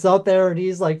just gets up there and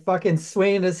he's like fucking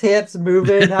swinging his hips,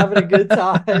 moving, having a good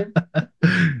time.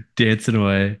 Dancing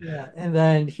away. Yeah. And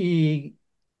then he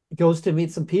goes to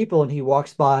meet some people and he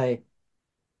walks by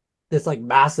this like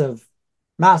massive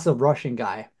Russian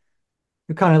guy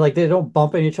who kind of like they don't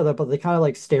bump into each other, but they kind of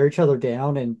like stare each other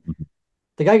down. And Mhm.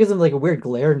 the guy gives him like a weird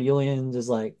glare, and Julian is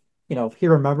like, he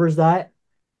remembers that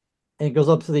and he goes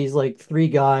up to these like three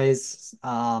guys.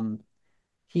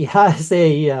 He has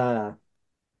a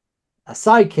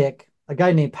sidekick, a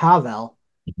guy named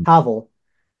Mhm. Pavel,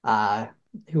 uh,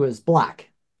 who is black,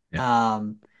 Yeah.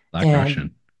 um, Black and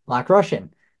Russian. black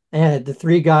Russian. And the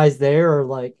three guys there are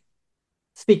like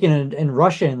speaking in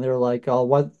Russian. They're like, "Oh,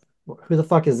 what? Who the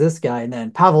fuck is this guy?" And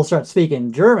then Pavel starts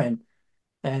speaking German,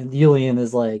 and Julian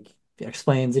is like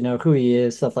explains, who he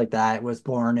is, stuff like that. Was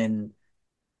born in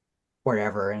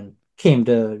wherever and came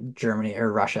to Germany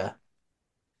or Russia.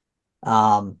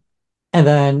 Um, and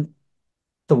then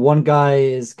the one guy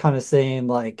is kind of saying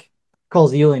like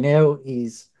calls Yuling out.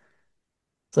 It's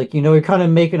like, you're kind of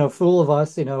making a fool of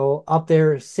us, up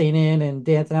there singing and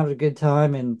dancing, having a good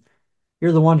time, and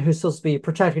you're the one who's supposed to be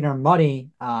protecting our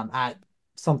money at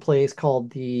some place called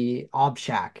the Ob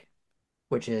Shack,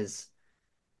 which is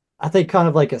I think kind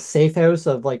of like a safe house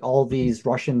of like all Mhm. these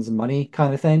Russians' money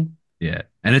kind of thing. Yeah.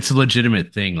 And it's a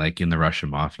legitimate thing, like in the Russian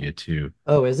mafia too.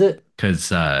 Oh, is it?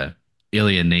 Because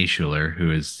Ilya Naishuller,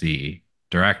 who is the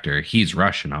director, he's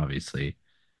Russian, obviously.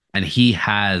 And he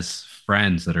has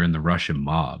friends that are in the Russian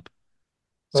mob.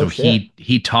 Oh So shit.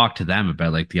 he talked to them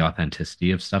about like the authenticity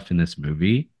of stuff in this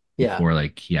movie Yeah. before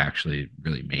like he actually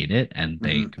really made it, and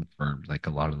they Hmm. confirmed like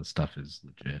a lot of the stuff is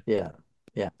legit. Yeah.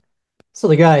 Yeah. So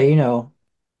the guy,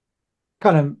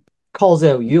 kind of calls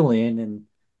out Yulian, and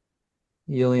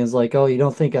Yulian's like, "Oh, you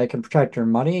don't think I can protect your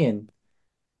money?" And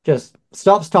just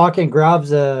stops talking,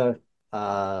 grabs a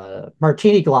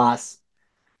martini glass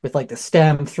with like the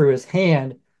stem through his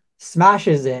hand,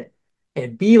 smashes it,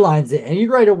 and beelines it. And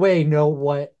you right away know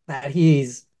what that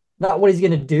he's not what he's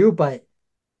gonna do, but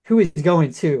who he's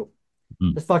going to.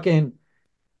 Mhm. The fucking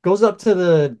goes up to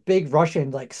the big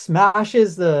Russian, like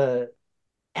smashes the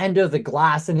end of the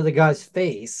glass into the guy's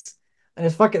face, and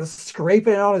is fucking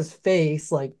scraping it on his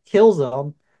face, like kills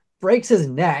him, breaks his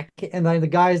neck, and then the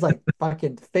guy's like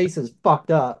fucking face is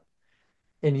fucked up.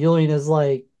 And Yulian is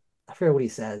like, I forget what he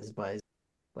says, but he's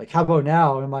like, how about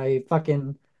now? Am I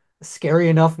fucking scary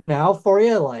enough now for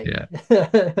you? Like, Yeah.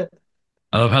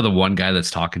 I love how the one guy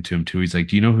that's talking to him too, he's like,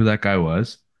 "Do you know who that guy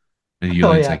was?" And oh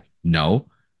Yulian's yeah. like, "No."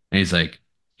 And he's like,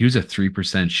 "He was a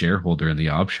 3% shareholder in the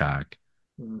Ob Shack."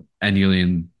 Mm, And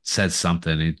Yulian says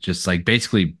something. It just like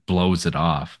basically blows it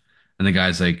off. And the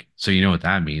guy's like, "So you know what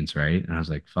that means, right?" And I was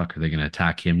like, "Fuck, are they gonna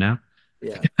attack him now?"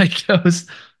 yeah. The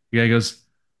guy goes,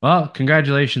 "Well,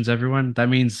 congratulations, everyone. That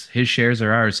means his shares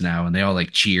are ours now." And they all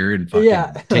like cheer and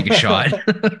Yeah. fucking take a shot.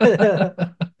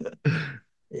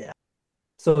 Yeah.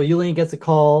 So Yulian gets a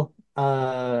call,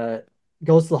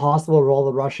 goes to the hospital where all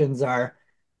the Russians are.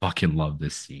 Fucking love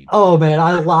this scene. Oh man,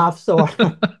 I laughed so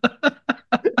hard.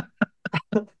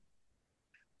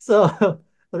 So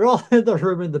they're all in the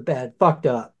room in the bed, fucked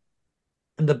up.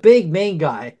 And the big main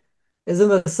guy is in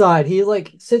the side. He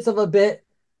like sits up a bit.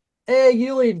 Hey,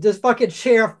 Yulian, just fucking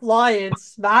chair flying,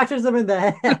 smashes him in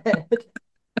the head.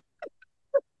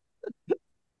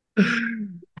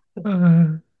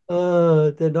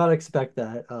 Uh, Did not expect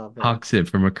that. Oh man. Hawks it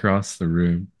from across the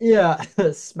room. Yeah,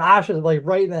 smashes like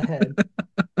right in the head.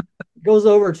 Goes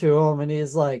over to him and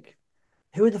he's like,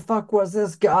 who the fuck was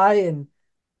this guy? And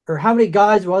or how many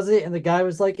guys was it? And the guy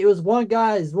was like, it was one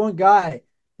guy, it's one guy. And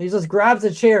he just grabs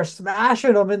a chair,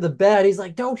 smashing him in the bed. He's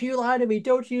like, don't you lie to me,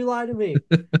 don't you lie to me.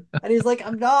 And he's like,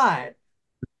 I'm not.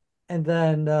 And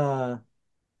then the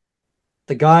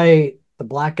guy, the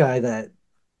black guy that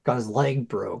got his leg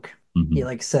broke, he Mhm.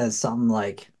 like says something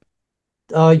like,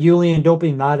 Julian, don't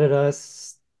be mad at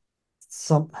us.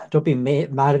 Don't be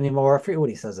mad anymore. I forget what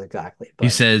he says exactly, He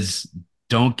but says,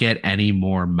 "Don't get any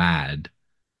more mad,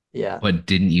 yeah. but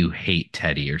didn't you hate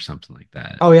Teddy or something like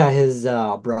that?" Oh yeah, his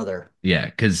brother. Yeah,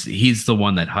 because he's the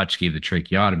one that Hutch gave the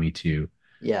tracheotomy to,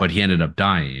 Yeah. but he ended up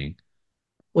dying.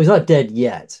 Well, he's not dead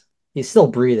yet. He's still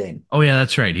breathing. Oh yeah,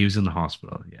 that's right. He was in the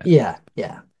hospital. Yeah, Yeah,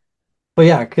 yeah. But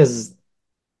yeah, because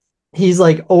he's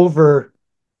like over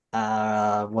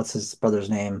what's his brother's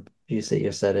name? You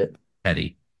said it.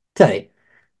 Teddy. Teddy.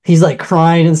 He's like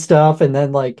crying and stuff, and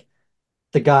then like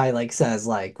the guy like says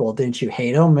like, well, didn't you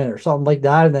hate him or something like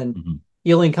that? And then Mhm.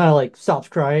 Ealing kind of like stops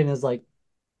crying and is like,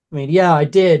 I mean, yeah, I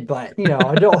did, but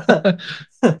I don't.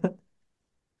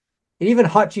 And even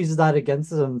Hutch uses that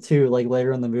against him too, like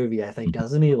later in the movie, I think,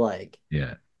 doesn't he? Like,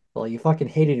 Yeah. well, you fucking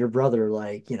hated your brother,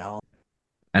 like.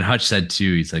 And Hutch said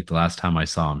too, he's like, the last time I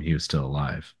saw him, he was still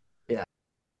alive. Yeah.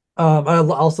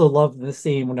 Also love this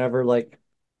scene whenever like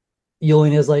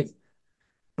Ealing is like,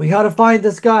 we gotta find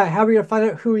this guy. How are we gonna find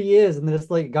out who he is? And then just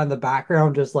like guy in the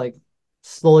background just like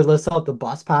slowly lists out the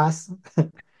bus pass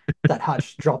that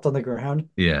Hutch dropped on the ground.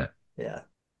 Yeah. Yeah.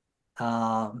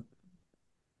 Um,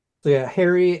 so yeah,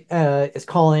 Harry is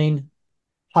calling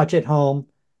Hutch at home.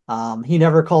 He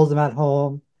never calls him at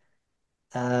home.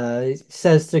 He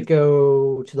says to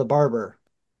go to the barber.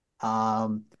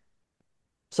 Um,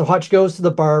 so Hutch goes to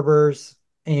the barber's,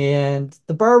 and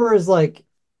the barber is like,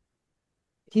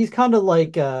 he's kind of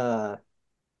like the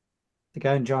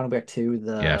guy in John Wick 2,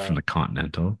 Yeah, from the the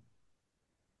Continental.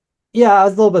 yeah, I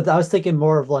was a little bit I was thinking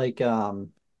more of like the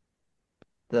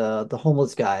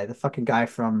homeless guy, the fucking guy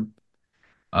from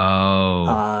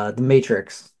Oh, the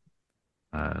Matrix.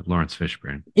 Lawrence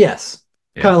Fishburne. Yes.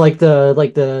 Kind Yeah. of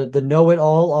like the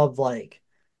know-it-all of like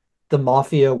the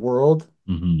mafia world.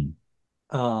 Hmm.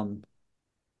 Um,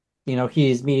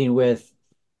 he's meeting with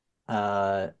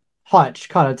Hutch,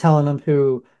 kind of telling him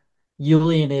who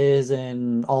Julian is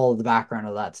and all of the background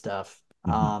of that stuff.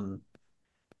 Hmm.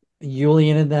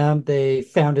 Julian and them, they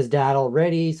found his dad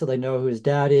already, so they know who his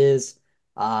dad is.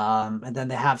 And then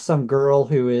they have some girl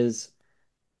who is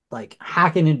like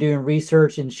hacking and doing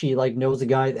research, and she like knows a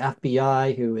guy at the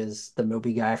FBI who is the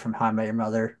Moby guy from How I Met Your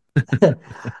Mother.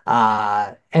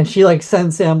 And she like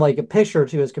sends him like a picture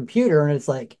to his computer, and it's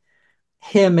like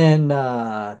him and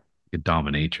A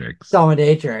dominatrix.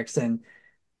 Dominatrix, and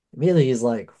immediately he's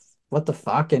like, "What the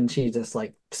fuck?" And she just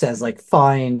like says like,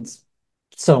 "Find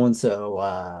so and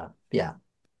so." Yeah.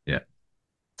 Yeah.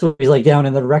 So he's like down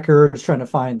in the records trying to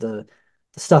find the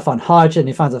stuff on Hutch, and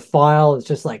he finds a file. It's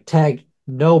just like tagged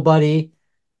nobody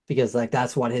because like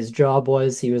that's what his job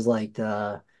was. He was like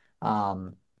the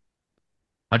um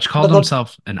Hutch called but the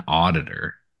himself an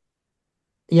auditor.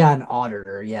 yeah, an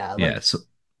auditor. Yeah, Yeah. like So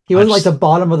he wasn't like Hutch, the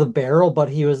bottom of the barrel, but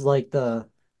he was like the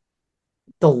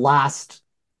last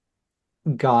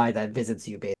guy that visits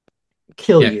you, basically.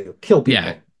 Kill yeah, you, kill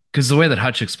yeah. people. Because the way that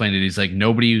Hutch explained it, he's like,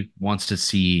 nobody wants to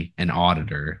see an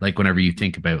auditor. Like, whenever you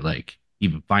think about like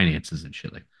even finances and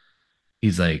shit, like,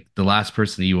 he's like, the last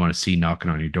person that you want to see knocking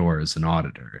on your door is an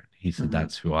auditor. He said, Mhm.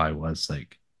 that's who I was.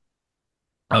 Like,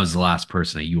 I was the last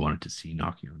person that you wanted to see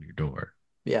knocking on your door.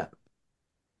 Yeah.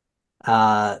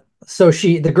 So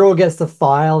the girl gets the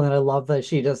file, and I love that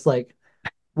she just like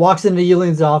walks into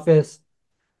Yulian's office,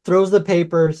 throws the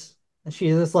papers, and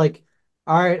she's just like,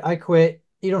 "All right, I quit.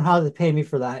 You don't have to pay me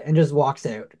for that," and just walks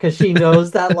out because she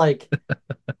knows that like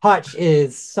Hutch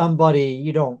is somebody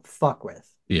you don't fuck with,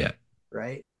 Yeah.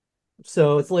 right?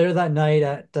 So it's later that night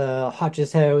at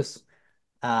Hutch's house.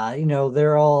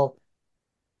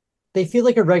 They feel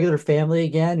like a regular family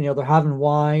again. They're having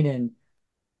wine, and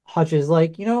Hutch is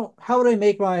like, how would I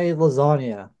make my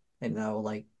lasagna?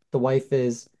 Like the wife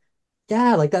is,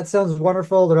 yeah, like that sounds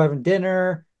wonderful. They're having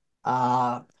dinner.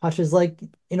 Hutch is like,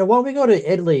 why don't we go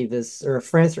to Italy or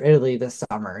France or Italy this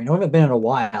summer? We haven't been in a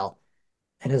while.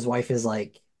 And his wife is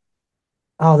like,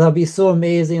 oh, that'd be so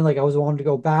amazing. Like I was wanting to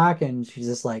go back. And she's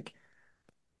just like,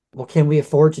 well, can we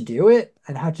afford to do it?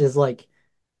 And Hutch is like,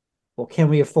 well, can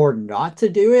we afford not to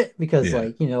do it? Because Yeah.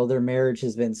 like, their marriage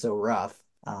has been so rough.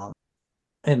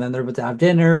 And then they're about to have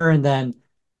dinner, and then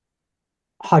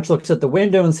Hutch looks at the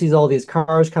window and sees all these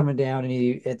cars coming down, and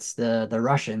it's the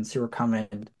Russians who are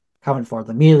coming for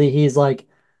them. Immediately, he's like,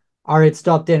 "All right,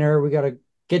 stop dinner. We gotta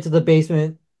get to the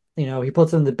basement." He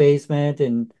puts them in the basement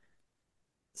and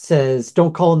says,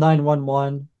 "Don't call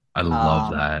 911." I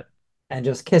love Um, that. and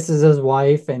just kisses his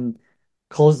wife and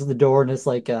closes the door, and it's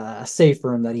like a safe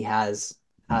room that he has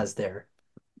there.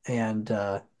 And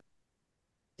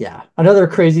yeah, another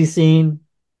crazy scene.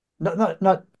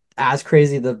 Not as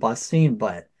crazy the bus scene,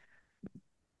 but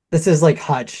this is like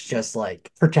Hutch just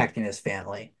like protecting his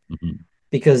family Mhm.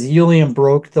 because Julian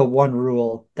broke the one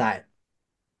rule that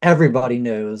everybody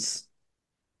knows: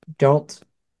 don't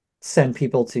send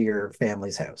people to your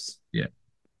family's house. Yeah.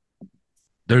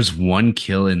 There's one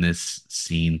kill in this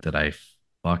scene that I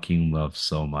fucking love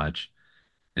so much.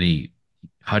 And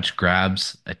Hutch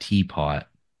grabs a teapot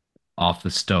off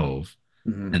the stove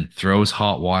Mhm. and throws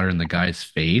hot water in the guy's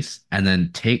face, and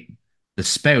then take the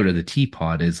spout of the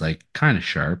teapot is like kind of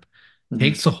sharp, Mhm.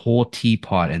 takes the whole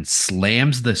teapot and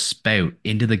slams the spout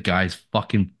into the guy's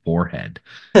fucking forehead.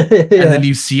 And then Yeah.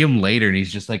 you see him later and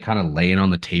he's just like kind of laying on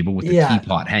the table with the Yeah.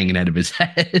 teapot hanging out of his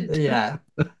head. Yeah.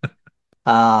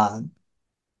 Uh,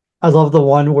 I love the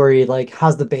one where he like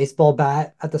has the baseball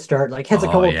bat at the start, like hits a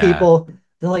Oh couple of yeah. people,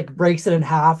 then like breaks it in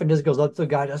half and just goes up to the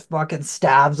guy, just fucking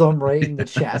stabs him right in the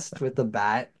chest with the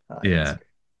bat. It's Yeah. great.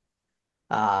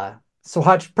 Uh, so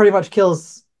Hutch pretty much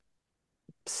kills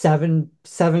seven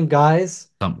guys,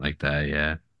 Something like that,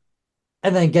 yeah.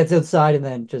 and then gets outside and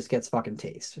then just gets fucking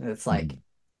tased. And it's like, Mhm.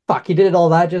 fuck, he did all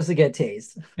that just to get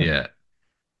tased. Yeah.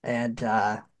 And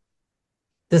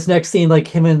this next scene, like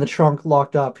him in the trunk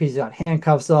locked up, he's got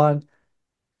handcuffs on.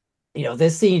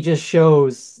 This scene just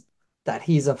shows that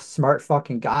he's a smart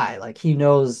fucking guy. Like he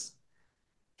knows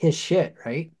his shit,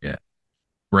 right? Yeah.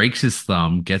 Breaks his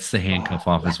thumb, gets the Oh, handcuff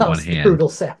off yeah, his that one was hand. brutal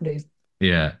sounding.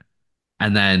 Yeah.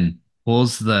 And then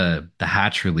pulls the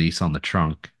hatch release on the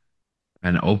trunk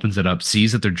and opens it up,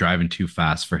 sees that they're driving too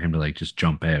fast for him to like just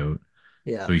jump out.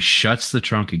 Yeah. So he shuts the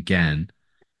trunk again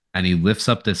and he lifts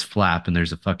up this flap and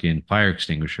there's a fucking fire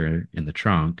extinguisher in the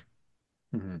trunk.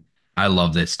 Mhm. I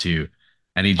love this too.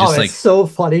 And he Oh, just it's like so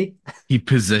funny. he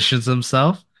positions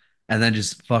himself and then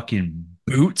just fucking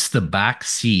boots the back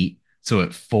seat so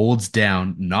it folds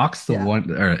down, knocks the Yeah.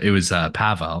 one, or it was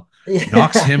Pavel,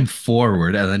 knocks Yeah. him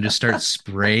forward, and then just starts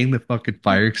spraying the fucking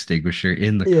fire extinguisher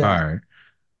in the Yeah. car.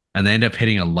 And they end up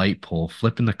hitting a light pole,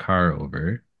 flipping the car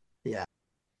over. Yeah.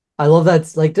 I love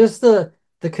that. Like just the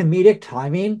comedic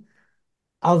timing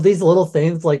of these little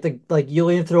things, like the like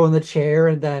Yulian throwing the chair,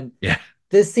 and then Yeah,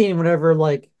 this scene, whenever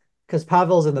like, because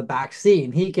Pavel's in the back seat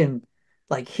and he can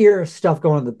like hear stuff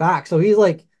going in the back, so he's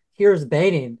like hears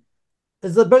banging,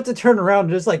 is about to turn around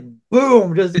and just like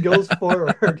boom, just goes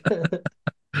forward,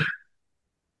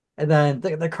 and then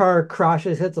the car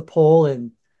crashes, hits a pole,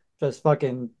 and just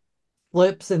fucking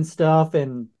flips and stuff,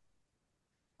 and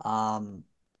um,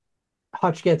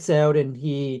 Hutch gets out and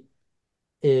he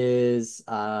is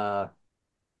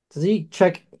does he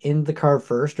check in the car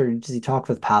first or does he talk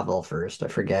with Pavel first? I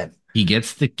forget. he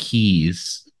gets the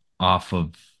keys off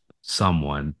of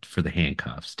someone for the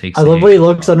handcuffs, takes I the love when he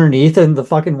handcuffs looks off. underneath and the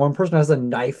fucking one person has a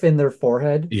knife in their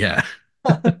forehead. Yeah.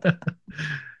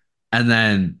 And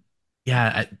then,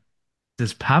 yeah,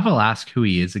 does Pavel ask who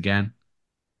he is again?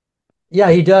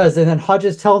 Yeah, he does. And then Hutch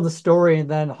is telling the story, and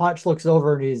then Hutch looks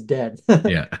over and he's dead.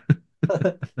 Yeah.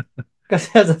 Because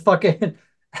he has a fucking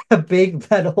a big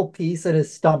metal piece in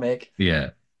his stomach.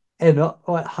 Yeah. And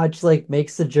what Hutch like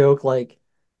makes the joke like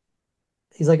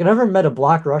he's like, I never met a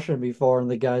black Russian before, and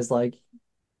the guy's like,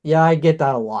 Yeah, I get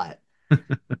that a lot.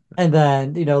 And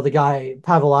then, the guy,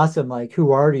 Pavel asks him, like,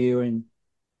 who are you? And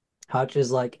Hutch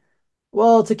is like,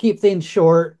 well, to keep things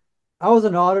short, I was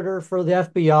an auditor for the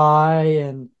FBI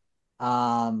and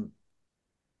um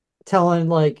telling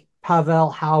like Pavel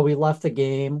how we left the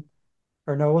game.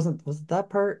 Or no, was it that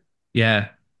part? Yeah.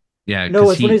 Yeah, No,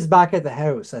 because it's when he he's back at the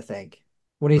house, I think.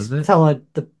 When he's was it? telling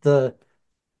the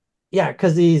yeah,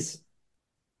 because he's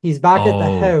back at the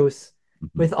Oh. house Mhm.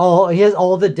 with all he has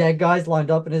all the dead guys lined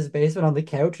up in his basement on the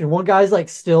couch, and one guy's like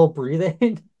still breathing,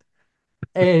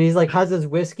 and he's like has his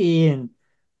whiskey, and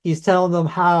he's telling them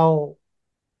how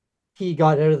he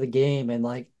got out of the game, and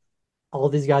like all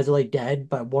these guys are like dead,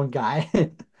 but one guy,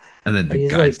 and And then the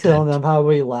he's guy's like telling dead. them how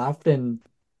he left, and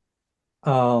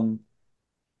um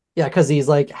yeah, because he's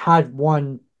like had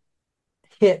one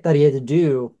hit that he had to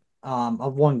do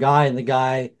of one guy, and the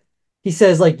guy he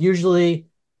says like usually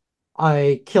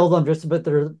I kill them just about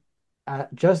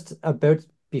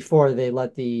before they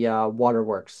let the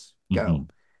waterworks go. Hmm.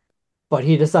 But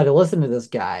he decided to listen to this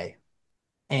guy,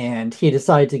 and he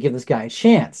decided to give this guy a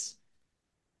chance.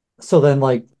 So then,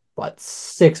 like, what,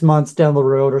 6 months down the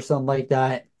road or something like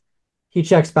that, he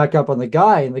checks back up on the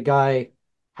guy, and the guy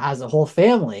has a whole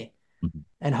family. Hmm.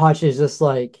 And Hutch is just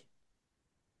like,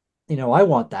 I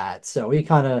want that. So he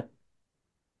kind of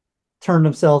turned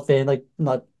himself in, like,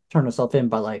 not turned himself in,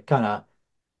 but like kind of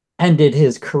ended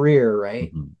his career,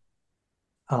 right? Hmm.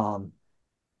 Um,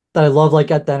 that I love, like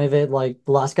at the end of it, like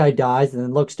the last guy dies and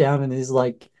then looks down and he's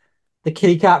like, the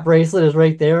kitty cat bracelet is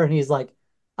right there, and he's like,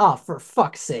 oh, for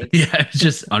fuck's sakes. Yeah, it's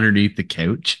just underneath the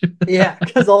couch. Yeah,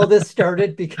 because all this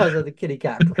started because of the kitty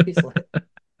cat bracelet.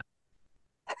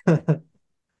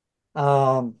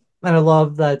 And I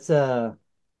love that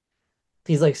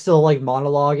he's like still like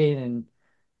monologuing, and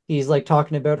he's like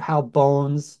talking about how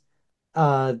bones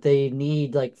they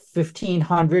need like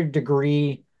 1500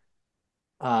 degree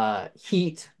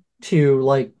heat to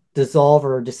like dissolve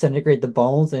or disintegrate the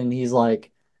bones, and he's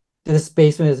like, this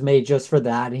basement is made just for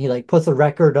that, and he like puts a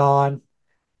record on,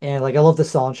 and like I love the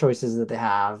song choices that they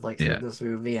have like through Yeah. this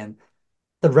movie, and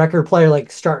the record player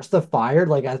like starts the fire.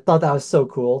 Like I thought that was so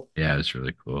cool. Yeah, it's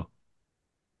really cool.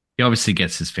 He obviously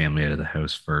gets his family out of the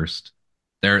house first.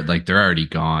 They're already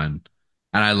gone.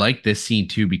 And I like this scene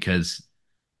too because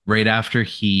right after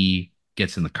he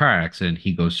gets in the car accident,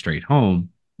 he goes straight home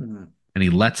Mhm. and he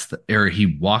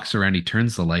walks around, he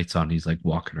turns the lights on, he's like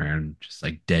walking around just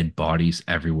like dead bodies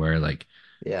everywhere, like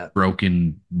Yeah,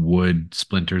 broken wood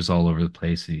splinters all over the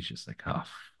place, and he's just like, oh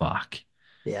fuck.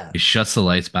 yeah, He shuts the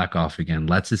lights back off again,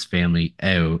 lets his family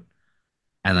out,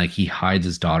 and like he hides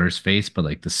his daughter's face, but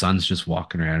like the son's just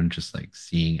walking around just like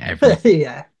seeing everything.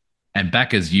 yeah, And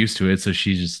Becca's used to it, so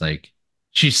she's just like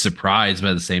she's surprised,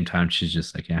 but at the same time she's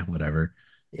just like, yeah, whatever.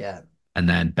 yeah. And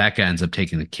then Becca ends up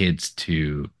taking the kids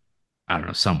to, I don't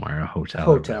know, somewhere, a A hotel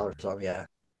or hotel or whatever. something. Yeah.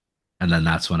 And then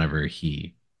that's whenever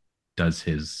he does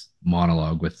his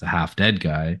monologue with the half dead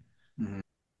guy Mhm.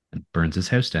 and burns his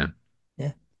house down.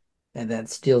 Yeah, and then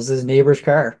steals his neighbor's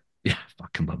car. Yeah, I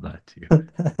fucking love that too.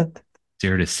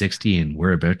 0 to 60, and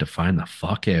we're about to find the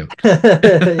fuck out.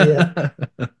 Yeah.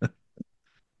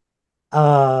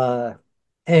 Uh,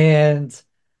 and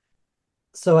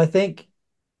so I think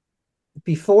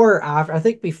before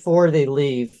they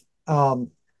leave,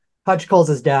 Hutch calls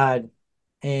his dad,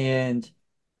 and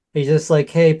he's just like,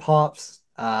 "Hey, pops,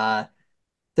 the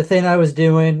thing I was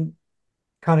doing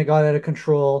kind of got out of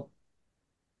control.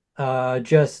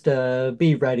 Just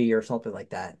be ready," or something like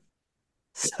that.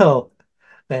 So,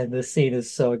 man, this scene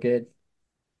is so good.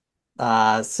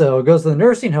 So it goes to the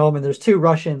nursing home, and there's two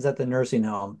Russians at the nursing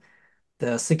home.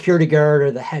 The security guard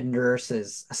or the head nurse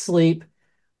is asleep.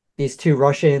 These two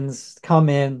Russians come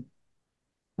in,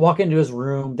 walk into his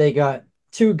room. They got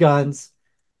two guns,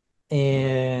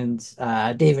 and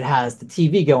David has the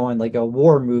TV going, like a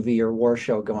war movie or war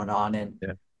show going on, and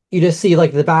Yeah. you just see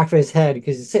like the back of his head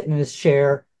because he's sitting in his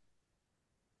chair.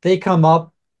 They come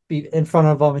up in front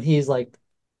of him, and he's like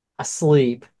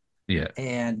asleep, Yeah.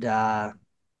 and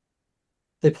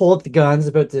they pull up the guns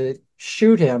about to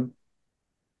shoot him.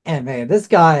 And man, this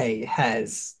guy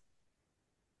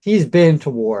he's been to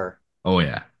war. Oh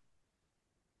yeah.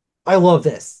 I love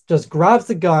this. Just grabs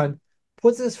the gun,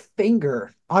 puts his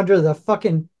finger under the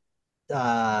fucking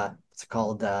what's it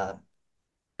called? The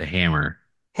hammer.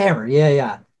 Hammer. Yeah,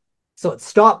 yeah. So it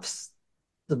stops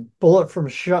the bullet from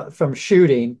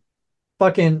shooting.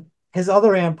 Fucking his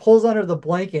other hand pulls under the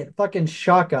blanket, fucking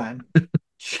shotgun,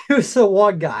 shoots the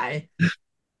one guy,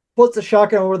 puts the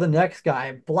shotgun over the next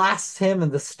guy, blasts him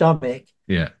in the stomach,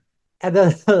 Yeah. and then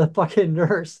the fucking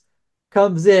nurse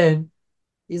comes in.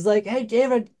 He's like, "Hey,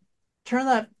 David." turn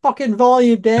that fucking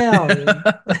volume down.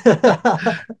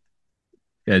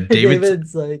 Yeah, And David's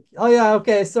David's like, oh yeah,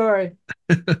 okay, sorry.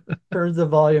 Turns the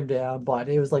volume down, but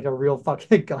it was like a real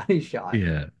fucking gunny shot.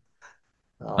 yeah.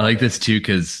 I Oh like this man. too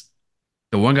because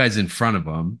the one guy's in front of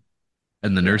him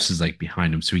and the Yeah. nurse is like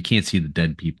behind him, so he can't see the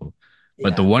dead people.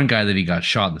 But the Yeah. one guy that he got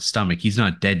shot in the stomach, he's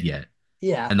not dead yet.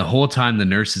 Yeah. And the whole time the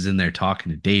nurse is in there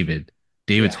talking to David,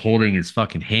 David's Yeah. holding his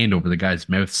fucking hand over the guy's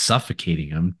mouth, suffocating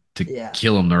him to Yeah.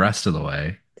 kill him the rest of the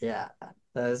way. Yeah.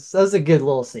 That was a good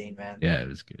little scene, man. Yeah, it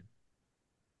was good.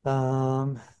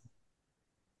 Um, At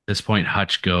this point,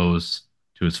 Hutch goes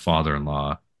to his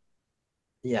father-in-law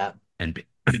yeah. and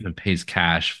pays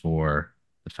cash for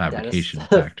the That is fabrication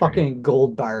factory. fucking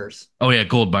gold bars. Oh yeah,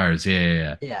 gold bars. Yeah, yeah,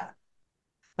 yeah. Yeah.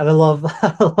 And I love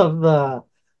I love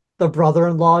the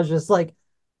brother-in-law is just like,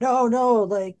 no, no,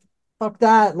 like fuck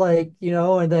that, like,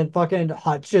 and then fucking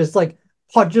Hutch just like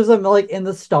punches him like in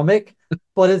the stomach,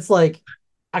 but it's like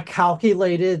a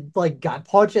calculated like gut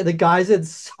punch, and the guy's in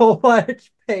so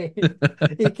much pain.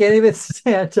 He can't even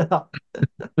stand up.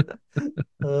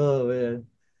 Oh man.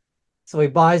 So he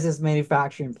buys this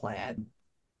manufacturing plant.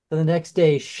 Then the next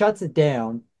day shuts it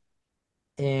down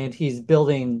and he's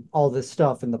building all this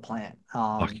stuff in the plant.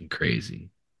 Fucking crazy.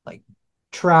 Like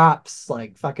traps,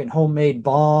 like fucking homemade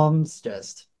bombs.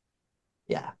 Just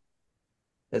yeah,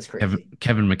 that's Kevin crazy.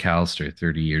 Kevin McAllister,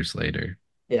 30 years later.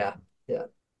 Yeah, yeah.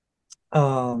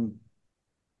 Um,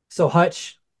 so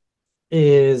Hutch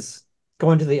is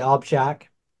going to the ob shack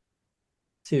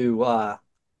to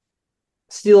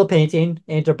steal a painting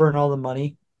and to burn all the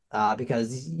money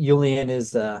because Julian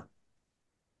is a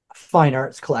fine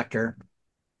arts collector.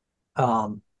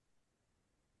 Um,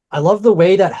 I love the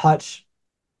way that Hutch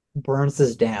burns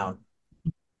this down.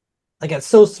 Like it's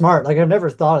so smart. Like I've never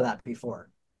thought of that before.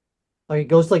 Like it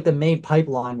goes to like the main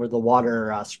pipeline where the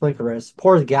water sprinkler is,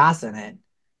 pours gas in it.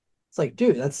 It's like,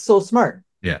 dude, that's so smart.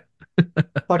 Yeah.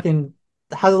 Fucking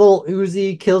has a little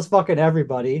Uzi, kills fucking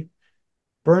everybody,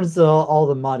 burns all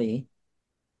the money,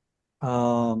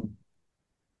 um,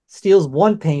 steals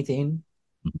one painting.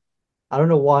 I don't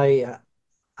know why.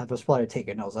 I was probably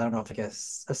taking notes. I don't know if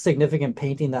it's a significant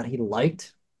painting that he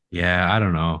liked. Yeah, I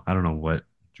don't know. I don't know what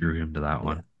drew him to that Yeah.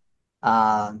 one.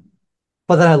 Um,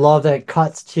 but then I love that it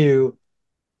cuts to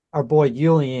our boy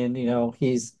Julian.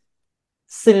 He's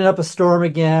sitting up a storm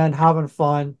again, having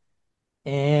fun,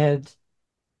 and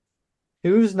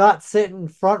who's not sitting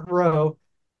front row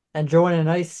enjoying a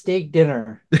nice steak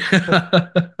dinner?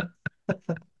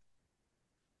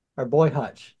 Our boy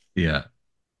Hutch. Yeah.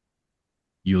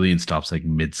 Julian stops like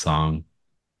mid-song,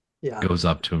 Yeah, goes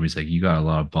up to him. He's like, "You got a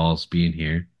lot of balls being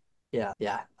here." yeah,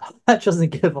 yeah. Hutch doesn't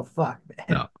give a fuck,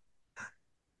 man.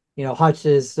 No. Hutch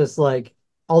is just like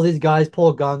all these guys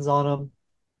pull guns on him,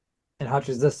 and Hutch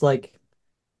is just like,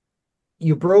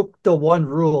 you broke the one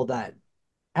rule that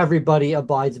everybody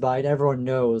abides by and everyone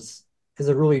knows is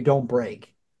a rule you don't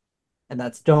break, and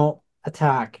that's don't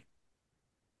attack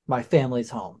my family's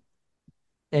home.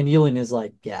 And Yulian is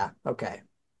like, yeah, okay.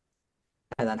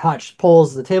 And then Hutch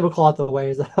pulls the tablecloth away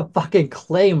as a fucking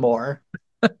claymore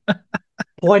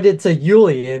pointed to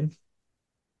Yulian.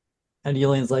 And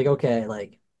Yulian's like, okay,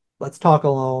 like, let's talk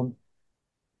alone.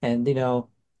 And,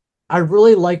 I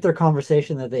really like their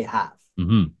conversation that they have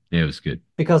Yeah, it was good.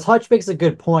 because Hutch makes a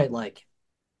good point. Like,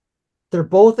 they're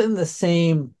both in the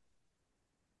same,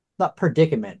 not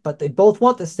predicament, but they both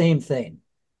want the same thing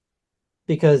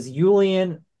because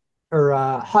Yulian or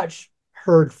Hutch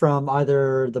heard from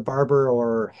either the barber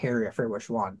or Harry, I forget which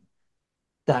one,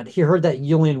 that he heard that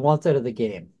Yulian wants out of the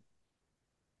game,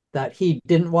 that he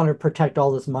didn't want to protect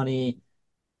all this money.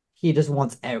 He just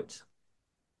wants out.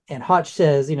 And Hutch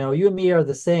says, you and me are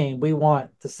the same. We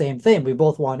want the same thing. We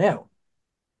both want out.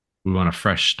 We want a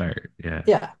fresh start. Yeah.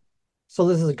 Yeah. So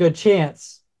this is a good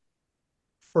chance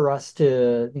for us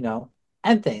to,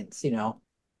 end things, you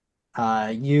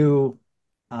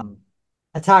um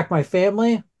attack my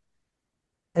family.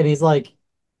 And he's like,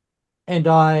 and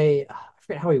I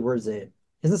forget how he words it.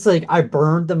 Is this like I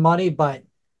burned the money, but he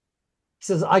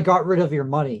says I got rid of your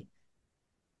money.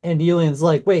 And Elian's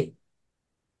like, wait,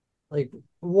 like,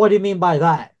 what do you mean by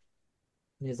that?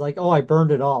 And he's like, oh, I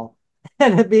burned it all.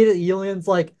 And immediately Elian's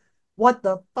like, what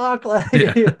the fuck? Like, are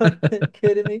Yeah. you fucking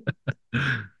kidding me?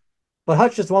 But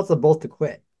Hutch just wants them both to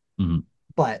quit. Mhm.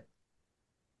 But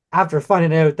after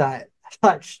finding out that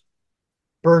Hutch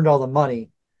burned all the money,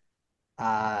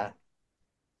 uh,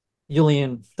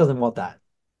 Julian doesn't want that.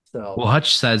 So Well,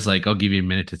 Hutch says like, "I'll give you a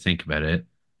minute to think about it."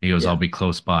 He goes, "I'll yeah, be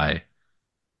close by."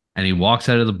 And he walks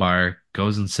out of the bar,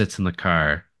 goes and sits in the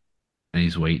car, and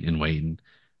he's waiting and waiting.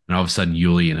 And all of a sudden,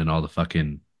 Julian and all the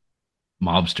fucking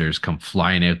mobsters come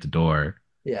flying out the door.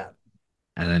 yeah,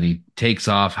 And then he takes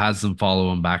off, has them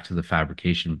follow him back to the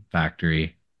fabrication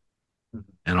factory,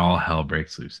 and all hell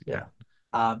breaks loose again.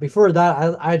 Yeah. Before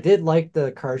that, I did like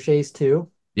the car chase too.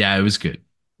 Yeah, it was good.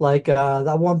 Like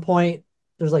at one point,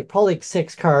 there's like probably like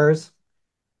six cars,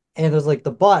 and there's like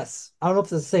the bus. I don't know if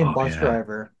it's the same Oh bus yeah.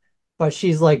 driver, but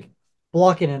she's like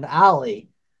blocking an alley,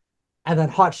 and then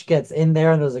Hutch gets in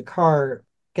there, and there's a car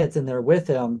gets in there with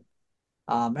him,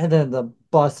 and then the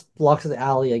bus blocks the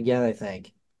alley again, I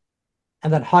think.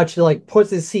 And then Hutch like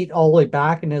puts his seat all the way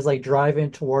back and is like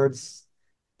driving towards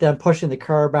them pushing the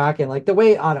car back. And like the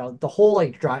way, I don't know, the whole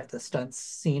like drive, the stunt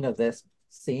scene of this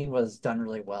scene was done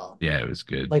really well. Yeah, it was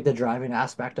good. Like the driving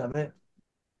aspect of it,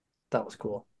 that was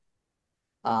cool.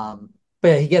 But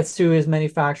yeah, he gets to his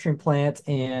manufacturing plant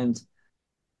and,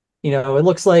 it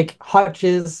looks like Hutch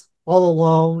is all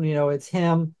alone. It's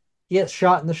him. He gets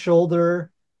shot in the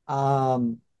shoulder.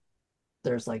 Um,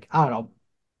 there's like, I don't know,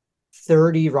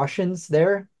 30 Russians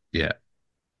there. Yeah.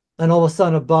 And all of a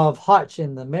sudden, above Hutch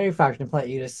in the manufacturing plant,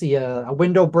 you just see a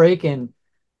window break and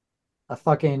a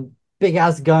fucking big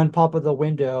ass gun pop out the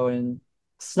window, and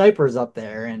snipers up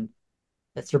there, and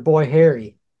it's your boy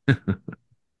Harry.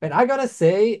 And I gotta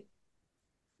say,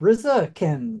 RZA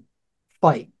can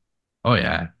fight. Oh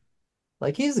yeah.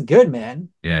 Like he's good, man.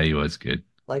 Yeah, he was good.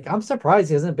 Like I'm surprised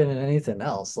he hasn't been in anything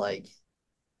else. Like,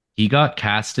 He got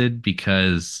casted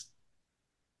because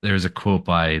there was a quote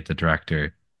by the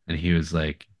director, and he was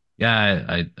like,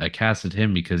 "Yeah, I casted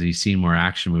him because he's seen more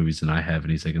action movies than I have,"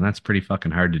 and he's like, "And that's pretty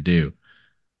fucking hard to do."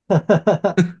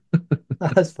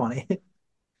 that's funny.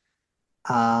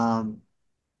 Um,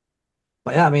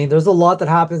 but yeah, I mean, there's a lot that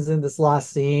happens in this last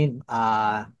scene.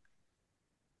 The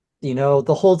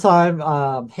whole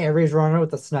time Harry's running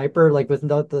with the sniper, like with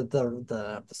no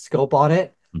the scope on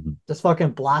it, Mhm. just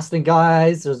fucking blasting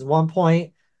guys. There's one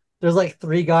point, there's like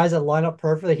three guys that line up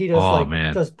perfectly. He just Oh like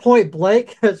man, just point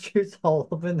blank shoots all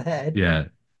of them in the head. yeah,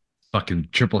 fucking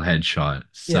triple headshot,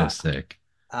 so Yeah. sick.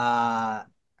 Uh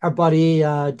our buddy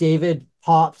David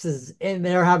Pops is in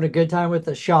there having a good time with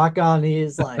the shotgun.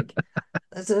 He's like,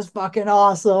 this is fucking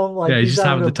awesome. Like Yeah, he's he's just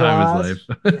having having a the time of his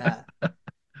life. blast.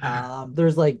 Yeah.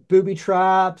 There's like booby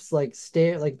traps, like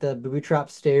the booby trap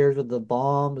stairs with the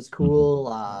bomb was Mhm.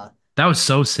 cool. That was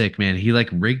so sick, man. He like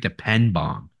rigged a pen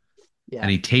bomb and Yeah,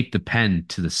 he taped the pen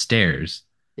to the stairs.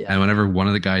 yeah, And whenever one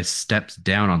of the guys steps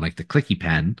down on like the clicky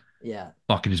pen, yeah,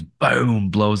 fucking just boom,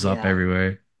 blows up yeah.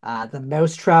 everywhere. The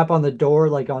mouse trap on the door,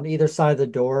 like on either side of the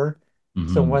door.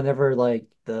 So Hmm. whenever like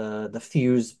the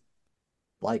fuse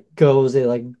like goes, it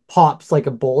like pops like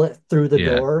a bullet through the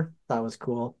Yeah. door. That was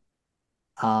cool.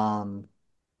 Um,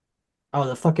 oh,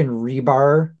 the fucking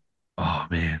rebar. Oh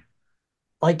man.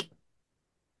 Like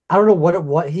I don't know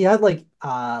what he had like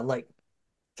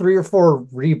three or four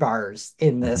rebars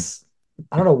in Mhm. this.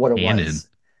 I don't know what it Cannon. was.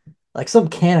 Like some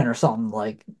cannon or something,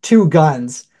 like two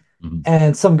guns, Mhm.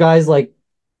 and some guys like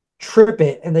trip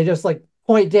it and they just like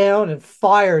point down and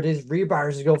fire these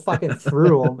rebars to go fucking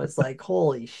through them. It's like,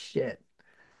 holy shit.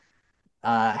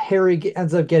 Harry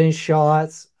ends up getting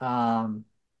shots.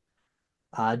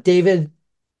 David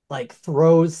like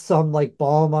throws some like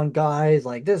bomb on guys,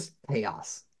 like this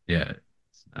chaos. Yeah.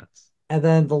 It's nuts. And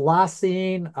then the last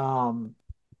scene,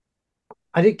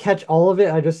 I didn't catch all of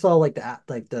it. I just saw like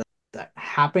the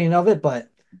happening of it, but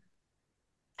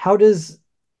how does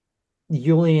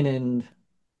Julian and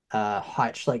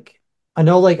Hutch like I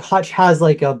know like Hutch has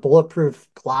like a bulletproof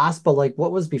glass, but like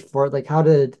what was before? Like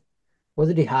what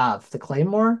did he have? The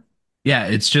Claymore? Yeah,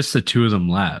 it's just the two of them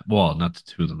left. Well, not the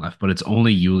two of them left, but it's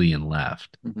only Yulian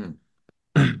left. Hmm.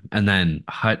 And then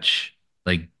Hutch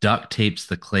like duct tapes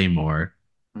the claymore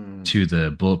Mm. to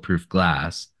the bulletproof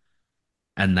glass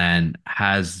and then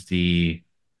has the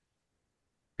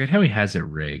I forget how he has it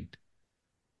rigged,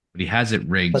 but he has it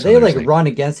rigged But so they there's like like run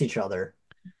against each other.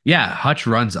 yeah, Hutch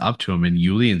runs up to him and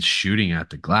Yulian's shooting at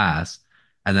the glass.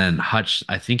 And then Hutch,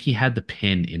 I think he had the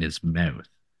pin in his mouth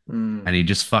Mm. and he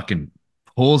just fucking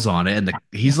pulls on it. And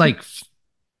he's like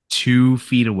 2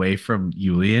 feet away from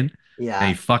Julian and he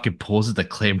Yeah. fucking pulls it. The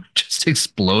claymore just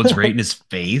explodes right in his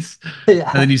face. And then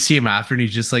Yeah. you see him after and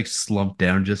he's just like slumped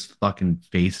down, just fucking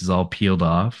face is all peeled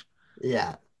off.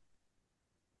 Yeah.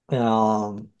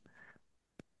 Um,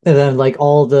 and then like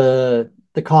all the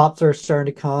cops are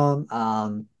starting to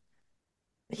come.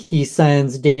 He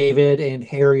sends David and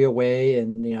Harry away,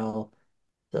 and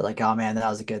they're like, "Oh man, that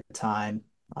was a good time."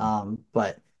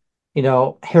 But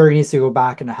Harry needs to go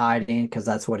back into hiding because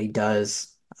that's what he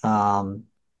does. Um,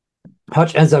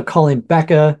 Hutch ends up calling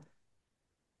Becca,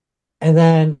 and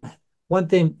then one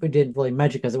thing we didn't really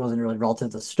mention because it wasn't really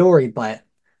relevant to the story, but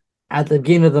at the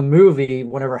beginning of the movie,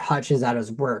 whenever Hutch is at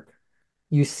his work,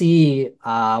 you see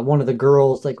one of the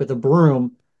girls like with a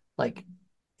broom like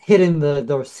hitting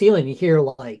the ceiling. You hear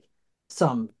like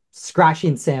some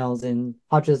scratching sounds, and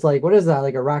Hutch is like, "What is that?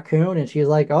 Like a raccoon?" And she's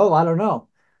like, "Oh, I don't know."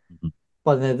 Mhm.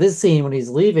 But in this scene, when he's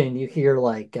leaving, you hear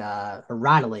like a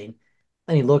rattling,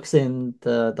 and he looks in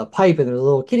the pipe, and there's a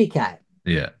little kitty cat,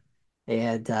 Yeah.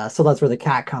 and so that's where the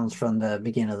cat comes from the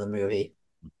beginning of the movie.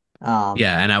 Um,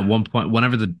 Yeah, and at one point,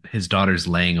 whenever his daughter's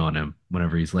laying on him,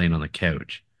 whenever he's laying on the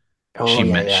couch, oh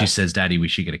yeah, she yeah, says, "Daddy, we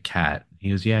should get a cat." He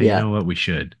goes, "Yeah, you yeah, know what? We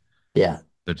should." yeah,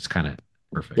 So it's kind of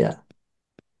perfect. yeah.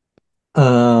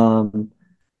 Um,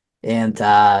 and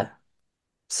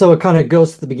so it kind of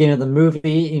goes to the beginning of the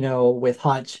movie, with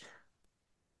Hutch.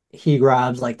 He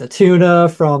grabs like the tuna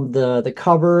from the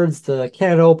cupboards, the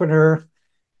can opener,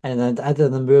 and then at the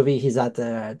end of the movie, he's at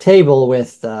the table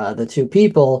with the two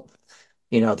people.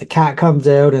 The cat comes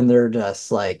out, and they're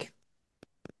just like,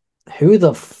 "Who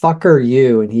the fuck are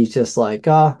you?" And he's just like,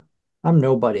 I'm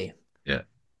nobody." Yeah.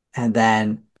 And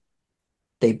then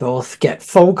they both get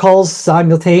phone calls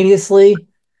simultaneously,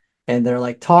 and they're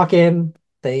like talking.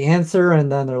 They answer,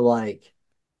 and then they're like,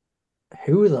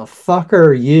 "Who the fuck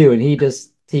are you?" And he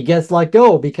gets let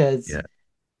go because Yeah.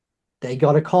 they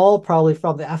got a call probably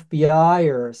from the FBI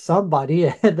or somebody,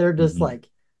 and they're just Hmm. like,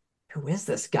 "Who is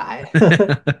this guy?"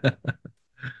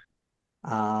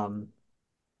 um,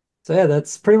 so yeah,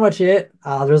 that's pretty much it.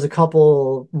 There's a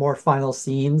couple more final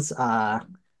scenes.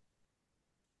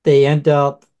 They end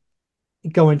up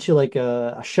going to like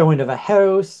a showing of a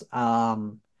house.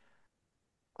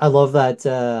 I love that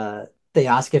they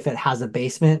ask if it has a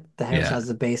basement. The house Yeah. has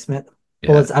a basement.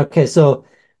 Well, Yeah. it's okay. So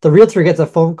the realtor gets a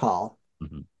phone call,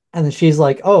 Hmm. and then she's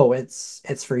like, "Oh, it's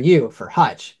for you, for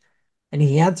Hutch." And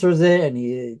he answers it,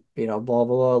 and blah blah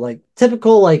blah, like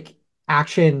typical like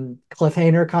action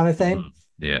cliffhanger kind of thing. Hmm.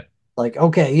 Yeah. Like,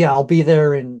 okay, yeah, I'll be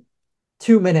there in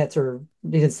 2 minutes, or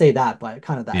you didn't say that, but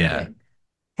kind of that Yeah. thing.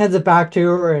 Hands it back to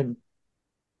her, and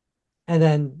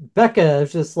then Becca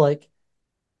is just like,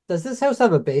 "Does this house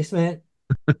have a basement?"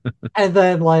 And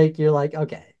then like you're like,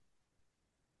 okay,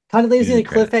 kind of You lazy do the in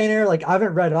credits. cliffhanger. Like I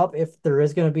haven't read up if there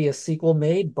is going to be a sequel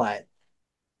made, but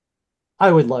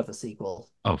I would love a sequel.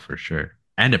 Oh, for sure.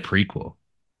 And a prequel.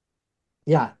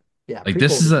 Yeah, yeah, Like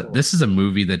prequel would be cool. this is a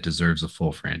movie that deserves a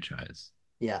full franchise.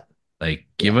 Yeah, Like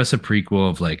give yeah, us a prequel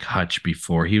of like Hutch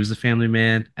before he was a family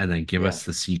man and then give yeah, us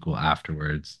the sequel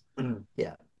afterwards.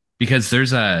 yeah, Because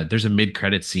there's a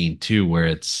mid-credit scene too where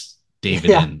it's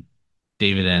yeah.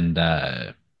 David and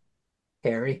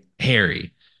Harry.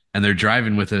 Harry and they're in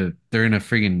a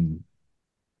friggin'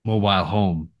 mobile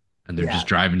home and they're just Yeah,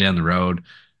 driving down the road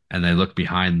and they look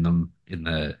behind them in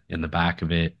the back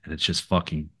of it and it's just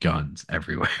fucking guns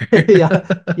everywhere. yeah,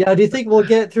 yeah. Do you think we'll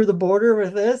get through the border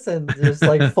with this and just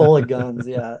like full of guns?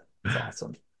 Yeah, it's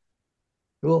awesome.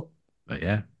 Cool. But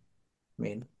yeah, I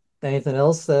mean, anything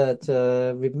else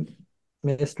that we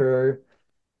missed or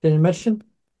didn't mention?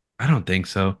 I don't think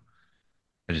so.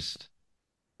 I just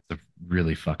It's a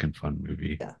really fucking fun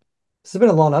movie. Yeah, this has been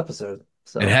a long episode,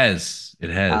 It so. has. It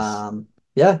has.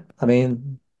 Yeah, I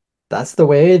mean, that's the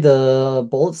way the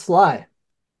bullets fly.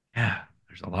 Yeah,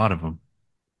 there's a lot of them.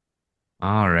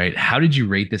 All right. How did you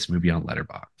rate this movie on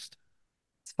Letterboxd?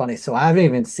 It's funny. So I haven't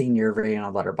even seen your rating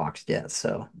on Letterboxd yet.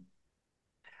 So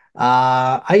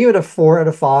I give it a 4 out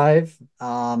of 5,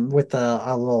 with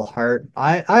a little heart.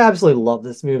 I absolutely love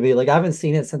this movie. Like I haven't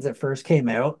seen it since it first came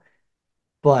out,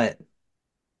 but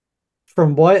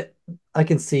from what I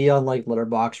can see on like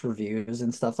Letterboxd reviews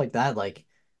and stuff like that, like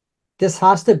this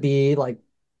has to be like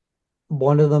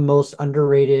one of the most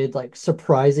underrated, like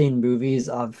surprising movies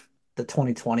of the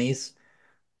 2020s.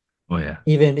 Oh yeah.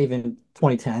 Even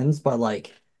 2010s, but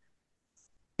like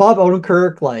Bob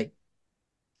Odenkirk, like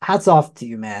hats off to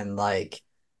you, man. Like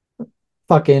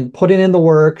fucking putting in the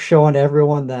work, showing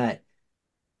everyone that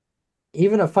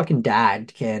even a fucking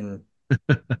dad can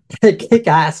kick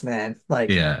ass, man. Like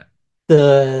Yeah.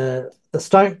 the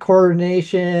stunt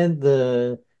coordination,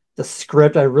 the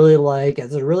script I really like.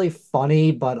 It's a really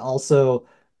funny but also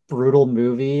brutal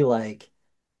movie. Like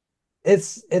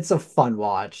it's a fun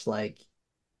watch. Like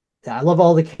yeah, I love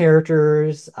all the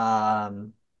characters.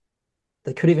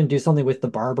 They could even do something with the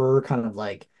barber, kind of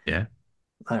like Yeah.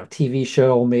 I don't know, TV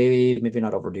show, maybe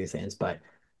not overdo things, but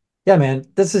yeah, man,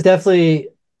 this is definitely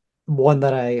one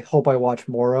that I hope I watch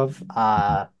more of.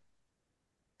 Mhm.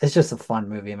 It's just a fun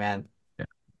movie, man. Yeah.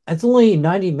 It's only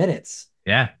 90 minutes,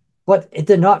 Yeah. but it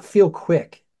did not feel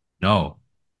quick. No.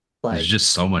 There's Like,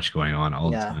 just so much going on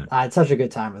all the yeah, time. I had such a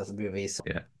good time with this movie. So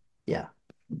Yeah. yeah,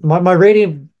 my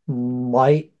rating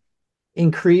might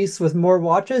increase with more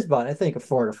watches, but I think a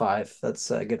 4 out of 5. That's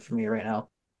good for me right now.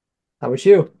 How about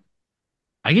you?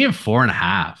 I gave it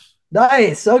 4.5.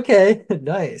 Nice. Okay.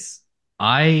 Nice.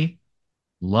 I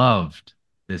loved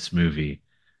this movie.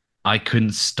 I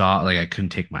couldn't stop, like I couldn't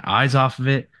take my eyes off of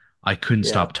it. I couldn't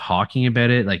Yeah. stop talking about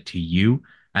it, like to you.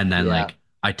 And then Yeah. like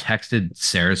I texted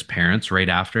Sarah's parents right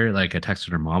after. Like I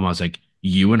texted her mom. I was like,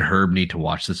 you and Herb need to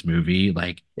watch this movie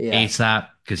like Yeah. ASAP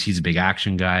because he's a big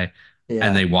action guy. And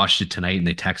Yeah. they watched it tonight and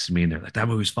they texted me and they're like, that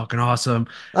movie's fucking awesome.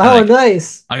 And Oh, like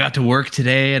nice. I got to work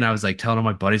today and I was like telling all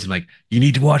my buddies, I'm like, you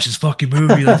need to watch this fucking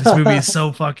movie. Like this movie is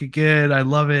so fucking good. I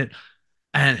love it.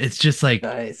 And it's just like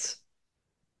Nice.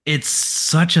 it's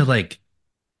such a like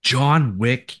John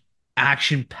Wick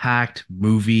action packed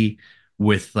movie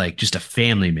with like just a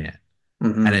family man.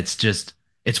 And Hmm.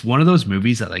 it's one of those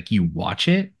movies that like you watch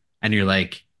it and you're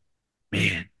like,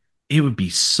 man, it would be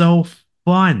so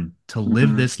fun to live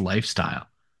Hmm. this lifestyle.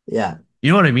 Yeah.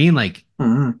 You know what I mean? Like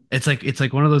Hmm. it's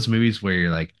like one of those movies where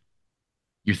you're like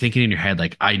you're thinking in your head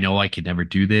like I know I could never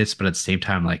do this, but at the same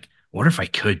time like what if I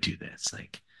could do this?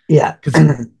 Like Yeah. cuz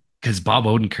cuz Bob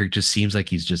Odenkirk just seems like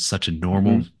he's just such a Hmm.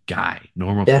 normal guy,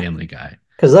 normal Yeah. family guy.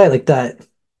 Because I like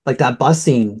that bus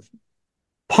scene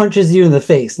punches you in the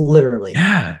face, literally.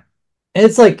 Yeah. And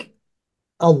it's like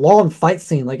a long fight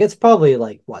scene. Like it's probably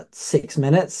like what, 6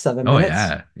 minutes, seven Oh minutes?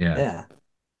 yeah. Yeah. Yeah.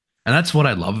 And that's what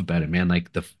I love about it, man.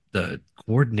 Like the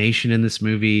coordination in this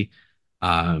movie,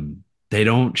 they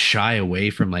don't shy away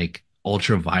from like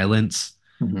ultra violence.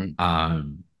 Hmm.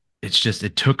 Um, it's just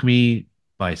it took me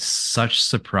by such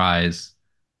surprise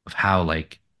of how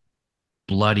like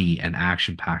bloody and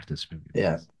action packed this movie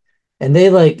Yeah. was. And they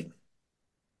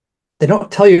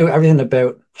don't tell you everything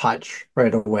about Hutch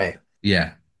right away.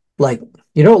 Yeah. Like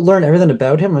you don't learn everything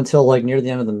about him until like near the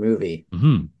end of the movie.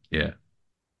 Yeah.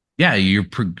 Yeah. You're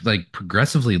like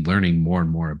progressively learning more and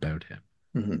more about him,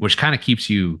 Hmm. which kind of keeps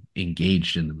you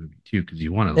engaged in the movie too, because Yeah.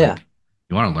 you want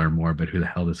to learn more about who the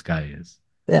hell this guy is.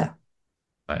 Yeah.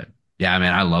 But yeah,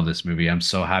 man, I love this movie. I'm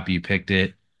so happy you picked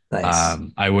it. Nice.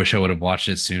 I wish I would have watched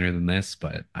it sooner than this,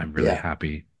 but I'm really Yeah.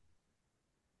 happy.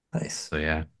 Nice. So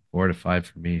yeah, 4 out of 5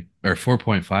 for me, or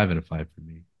 4.5 out of 5 for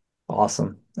me.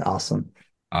 Awesome. Awesome.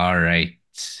 All right.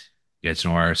 You guys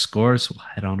know our scores. We'll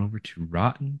head on over to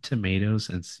Rotten Tomatoes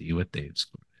and see what they've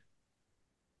scored.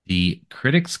 The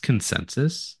critics'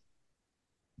 consensus: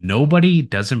 nobody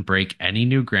doesn't break any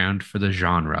new ground for the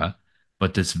genre,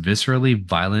 but this viscerally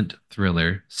violent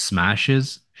thriller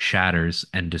smashes, shatters,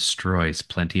 and destroys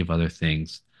plenty of other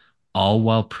things, all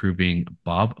while proving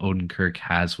Bob Odenkirk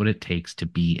has what it takes to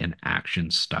be an action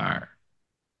star.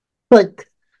 Like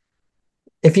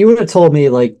if you would have told me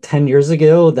like 10 years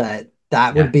ago that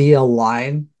that would Yeah. be a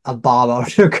line of Bob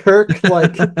Odenkirk,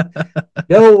 like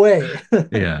no way.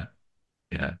 Yeah.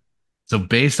 Yeah. So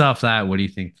based off that, what do you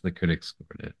think the critics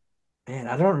scored it? Man,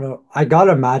 I don't know. I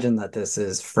gotta imagine that this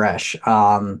is fresh.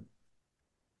 I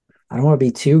don't want to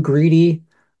be too greedy.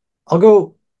 I'll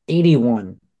go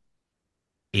 81.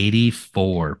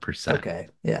 84% Okay,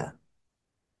 yeah.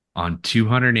 on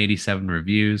 287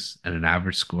 reviews and an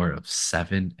average score of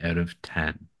 7 out of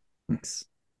 10. Nice.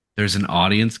 There's an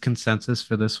audience consensus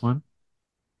for this one.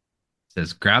 It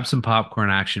says grab some popcorn,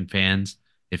 action fans.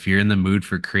 If you're in the mood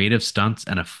for creative stunts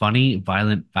and a funny,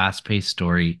 violent, fast-paced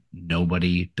story,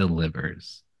 nobody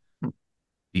delivers.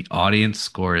 The audience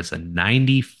score is a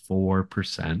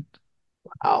 94%,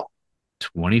 Wow.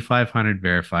 2,500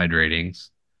 verified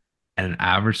ratings, and an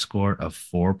average score of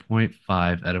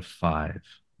 4.5 out of 5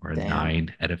 or a Damn.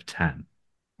 9 out of 10.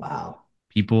 Wow.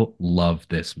 People love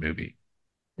this movie.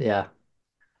 Yeah.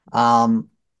 Um,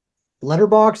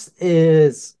 Letterbox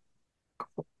is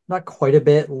not quite a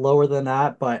bit lower than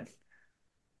that, but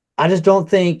I just don't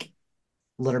think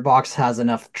Letterbox has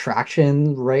enough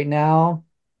traction right now.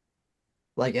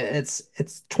 Like it's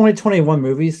 2021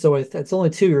 movie, so it's only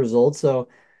 2 years old. So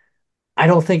I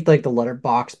don't think like the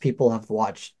Letterbox people have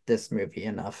watched this movie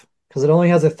enough because it only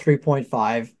has a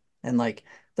 3.5, and like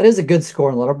that is a good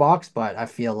score in Letterbox, but I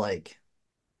feel like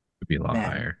Could be a lot man,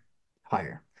 higher.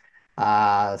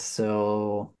 higher.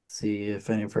 So see if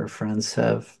any of our friends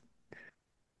have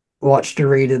watched or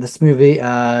rated this movie.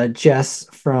 Jess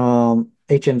from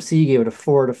HMC gave it a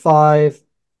 4 to 5.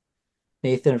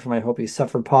 Nathan from I Hope You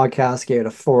Suffer podcast gave it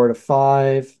a 4 to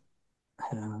 5.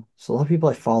 So a lot of people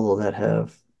I follow that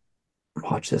have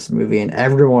watched this movie, and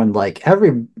everyone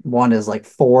is like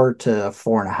 4 to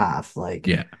 4.5. Like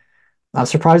Yeah. I'm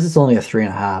surprised it's only a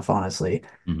 3.5, honestly.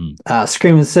 Hmm.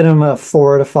 Screaming Cinema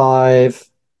 4 to 5.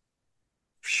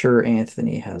 Sure,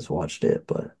 Anthony has watched it,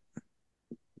 but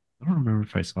I don't remember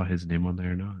if I saw his name on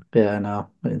there or not. yeah, no,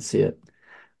 I didn't see it.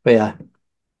 But yeah,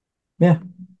 yeah,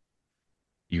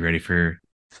 You ready for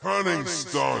Cunning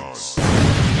stunts.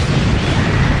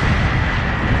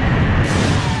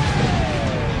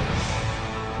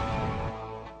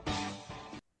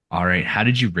 All right. How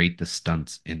did you rate the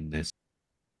stunts in this?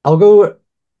 I'll go.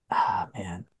 Ah,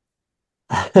 man.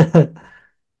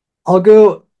 I'll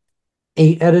go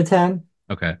 8 out of 10.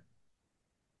 Okay.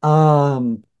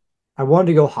 Um, I wanted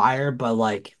to go higher, but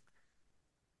like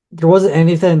there wasn't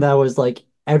anything that was like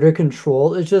out of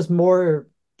control. It's just more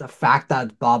the fact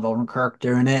that Bob Odenkirk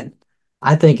doing it,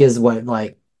 I think is what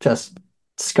like just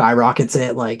skyrockets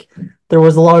it. Like there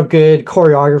was a lot of good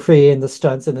choreography and the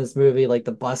stunts in this movie. Like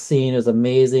the bus scene is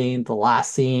amazing. The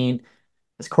last scene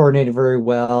is coordinated very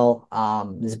well.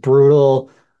 It's brutal.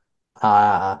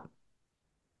 Uh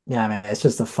yeah, man, it's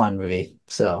just a fun movie.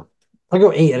 So I'll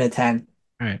go 8 out of 10.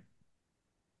 All right.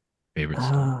 Favorite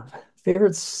stunt. Uh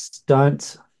Favorite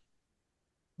stunt.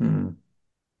 Hmm.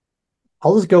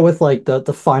 I'll just go with like the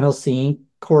final scene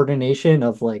coordination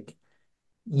of like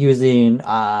using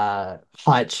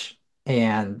Hutch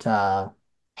and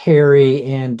Harry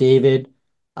and David,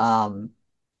 um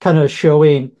kind of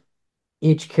showing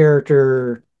each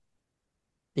character,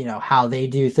 how they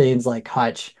do things. Like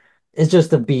Hutch is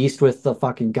just a beast with the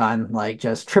fucking gun, like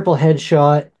just triple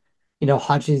headshot.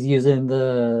 Hutch is using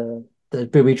the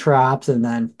booby traps, and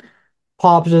then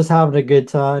Pop's just having a good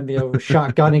time,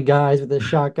 shotgunning guys with his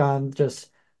shotgun, just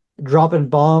dropping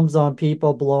bombs on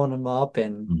people, blowing them up,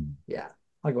 and Mm. yeah,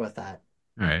 I'll go with that.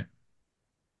 All right.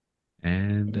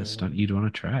 And a stunt And you'd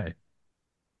want to try.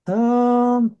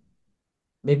 um,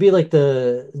 maybe like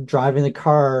the driving the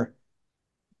car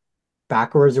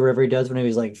backwards or whatever he does when he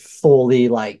was like fully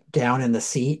like down in the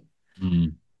seat.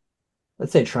 Mm.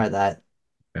 Let's say try that.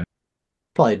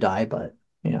 Probably die, but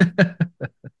yeah. Okay.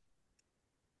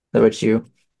 That about you?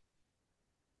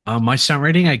 My stunt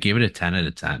rating, I gave it a 10 out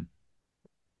of 10.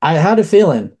 I had a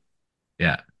feeling.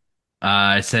 Yeah.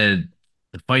 I said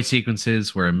the fight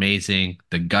sequences were amazing.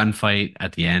 The gunfight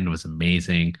at the end was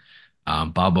amazing.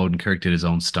 Bob Odenkirk did his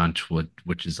own stunt,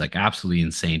 which is like absolutely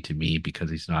insane to me because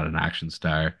he's not an action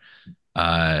star.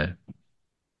 Uh,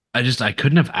 I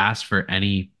couldn't have asked for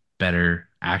any better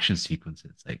action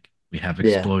sequences. Like we have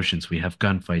Yeah. explosions, we have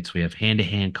gunfights, we have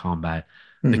hand-to-hand combat.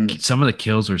 Hmm. Some of the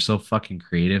kills were so fucking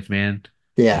creative, man.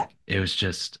 Yeah. Like it was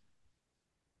just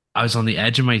I was on the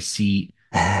edge of my seat,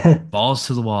 balls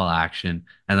to the wall action,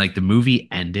 and like the movie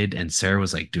ended and Sarah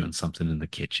was like doing something in the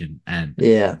kitchen and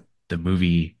Yeah. the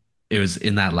movie it was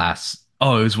in that last it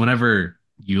was whenever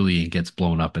Yulian gets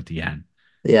blown up at the end.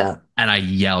 Yeah. And I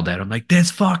yelled at him like,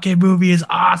 "This fucking movie is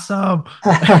awesome!"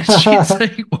 She's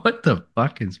like, "What the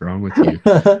fuck is wrong with you?"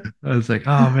 I was like,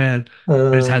 "Oh man,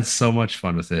 I just Uh, had so much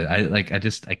fun with it.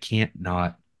 I can't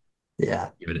not yeah,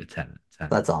 give it a 10 out of 10."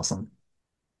 that's awesome.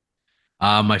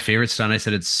 My favorite stunt, I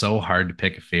said it's so hard to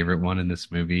pick a favorite one in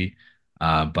this movie,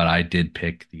 but I did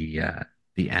pick the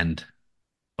end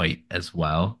fight as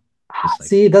well. Just like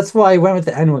See, that's why I went with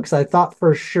the N one because I thought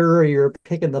for sure you were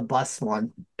picking the bus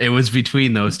one. it was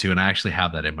between those two, and I actually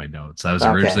have that in my notes. I was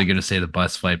Okay. originally going to say the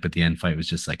bus fight, but the end fight was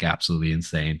just like absolutely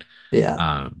insane. Yeah.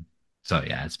 Um, so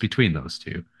yeah, it's between those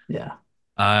two. Yeah.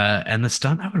 And the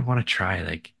stunt I would want to try,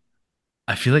 like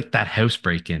I feel like that house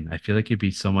break-in, I feel like it'd be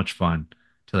so much fun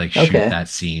to like shoot Okay. that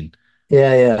scene.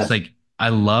 Yeah. Just Yeah. like I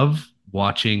love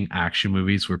watching action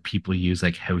movies where people use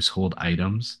like household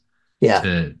items Yeah.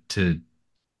 to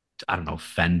I don't know,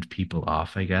 fend people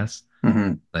off, I guess.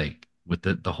 Hmm. Like with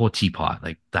the whole teapot,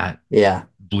 like that Yeah.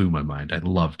 blew my mind. I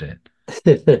loved it.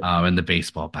 And the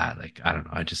baseball bat, like I don't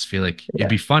know, I just feel like it'd Yeah.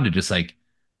 be fun to just like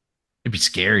it'd be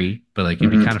scary, but like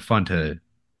it'd be Hmm. kind of fun to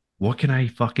what can I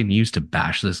fucking use to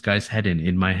bash this guy's head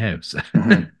in my house?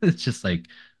 Hmm. It's just like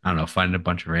I don't know, finding a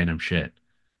bunch of random shit.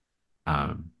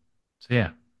 Um, so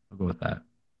yeah, I'll go with that.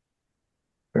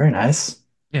 Very nice.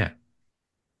 Yeah.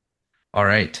 All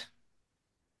right.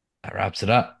 That wraps it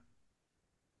up.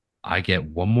 I get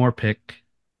one more pick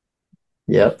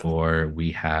Yep. before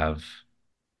we have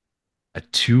a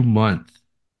 2 month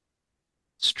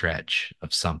stretch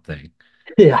of something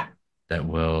Yeah. that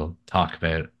we'll talk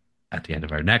about at the end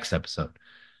of our next episode.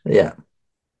 Yeah.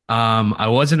 I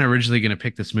wasn't originally going to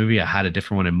pick this movie. I had a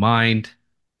different one in mind.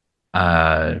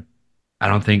 Uh, I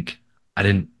don't think I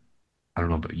didn't. I don't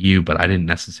know about you, but I didn't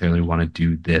necessarily want to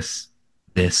do this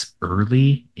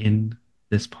early in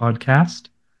this podcast.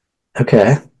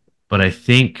 Okay. But I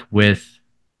think with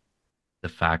the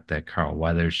fact that Carl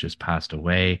Weathers just passed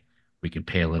away, we can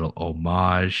pay a little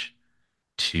homage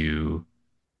to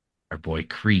our boy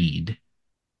Creed,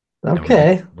 and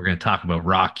Okay. we're gonna talk about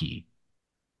Rocky.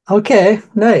 Okay.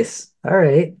 Nice. All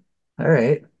right. All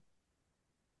right.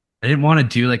 I didn't want to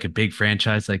do like a big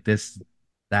franchise like this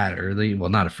that early. Well,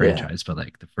 not a Yeah. franchise, but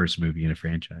like the first movie in a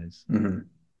franchise. Hmm.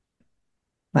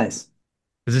 Nice.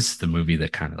 Because this is the movie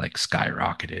that kind of like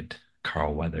skyrocketed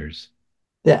Carl Weathers.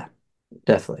 Yeah.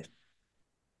 Definitely.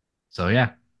 So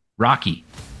yeah, Rocky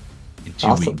in two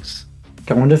Awesome. weeks.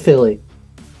 Going to Philly.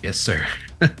 Yes, sir.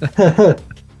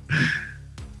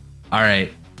 All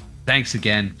right. Thanks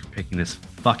again for picking this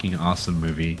fucking awesome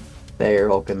movie. Hey, you're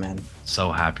welcome, man.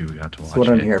 So happy we got to That's what watch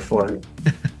I'm it. here for.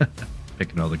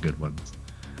 Picking all the good ones.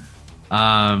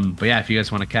 But yeah, if you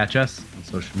guys want to catch us on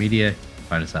social media,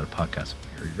 find us at a podcast on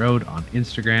Perry Road on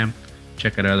Instagram.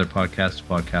 Check out our other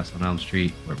podcast on Elm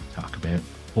Street, where we talk about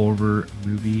horror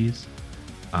movies.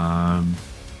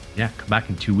 Yeah, come back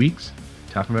in 2 weeks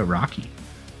talking about Rocky.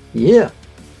 Yeah.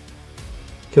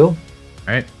 Cool.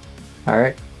 All right. All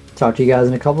right. Talk to you guys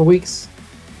in a couple weeks.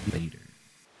 Later.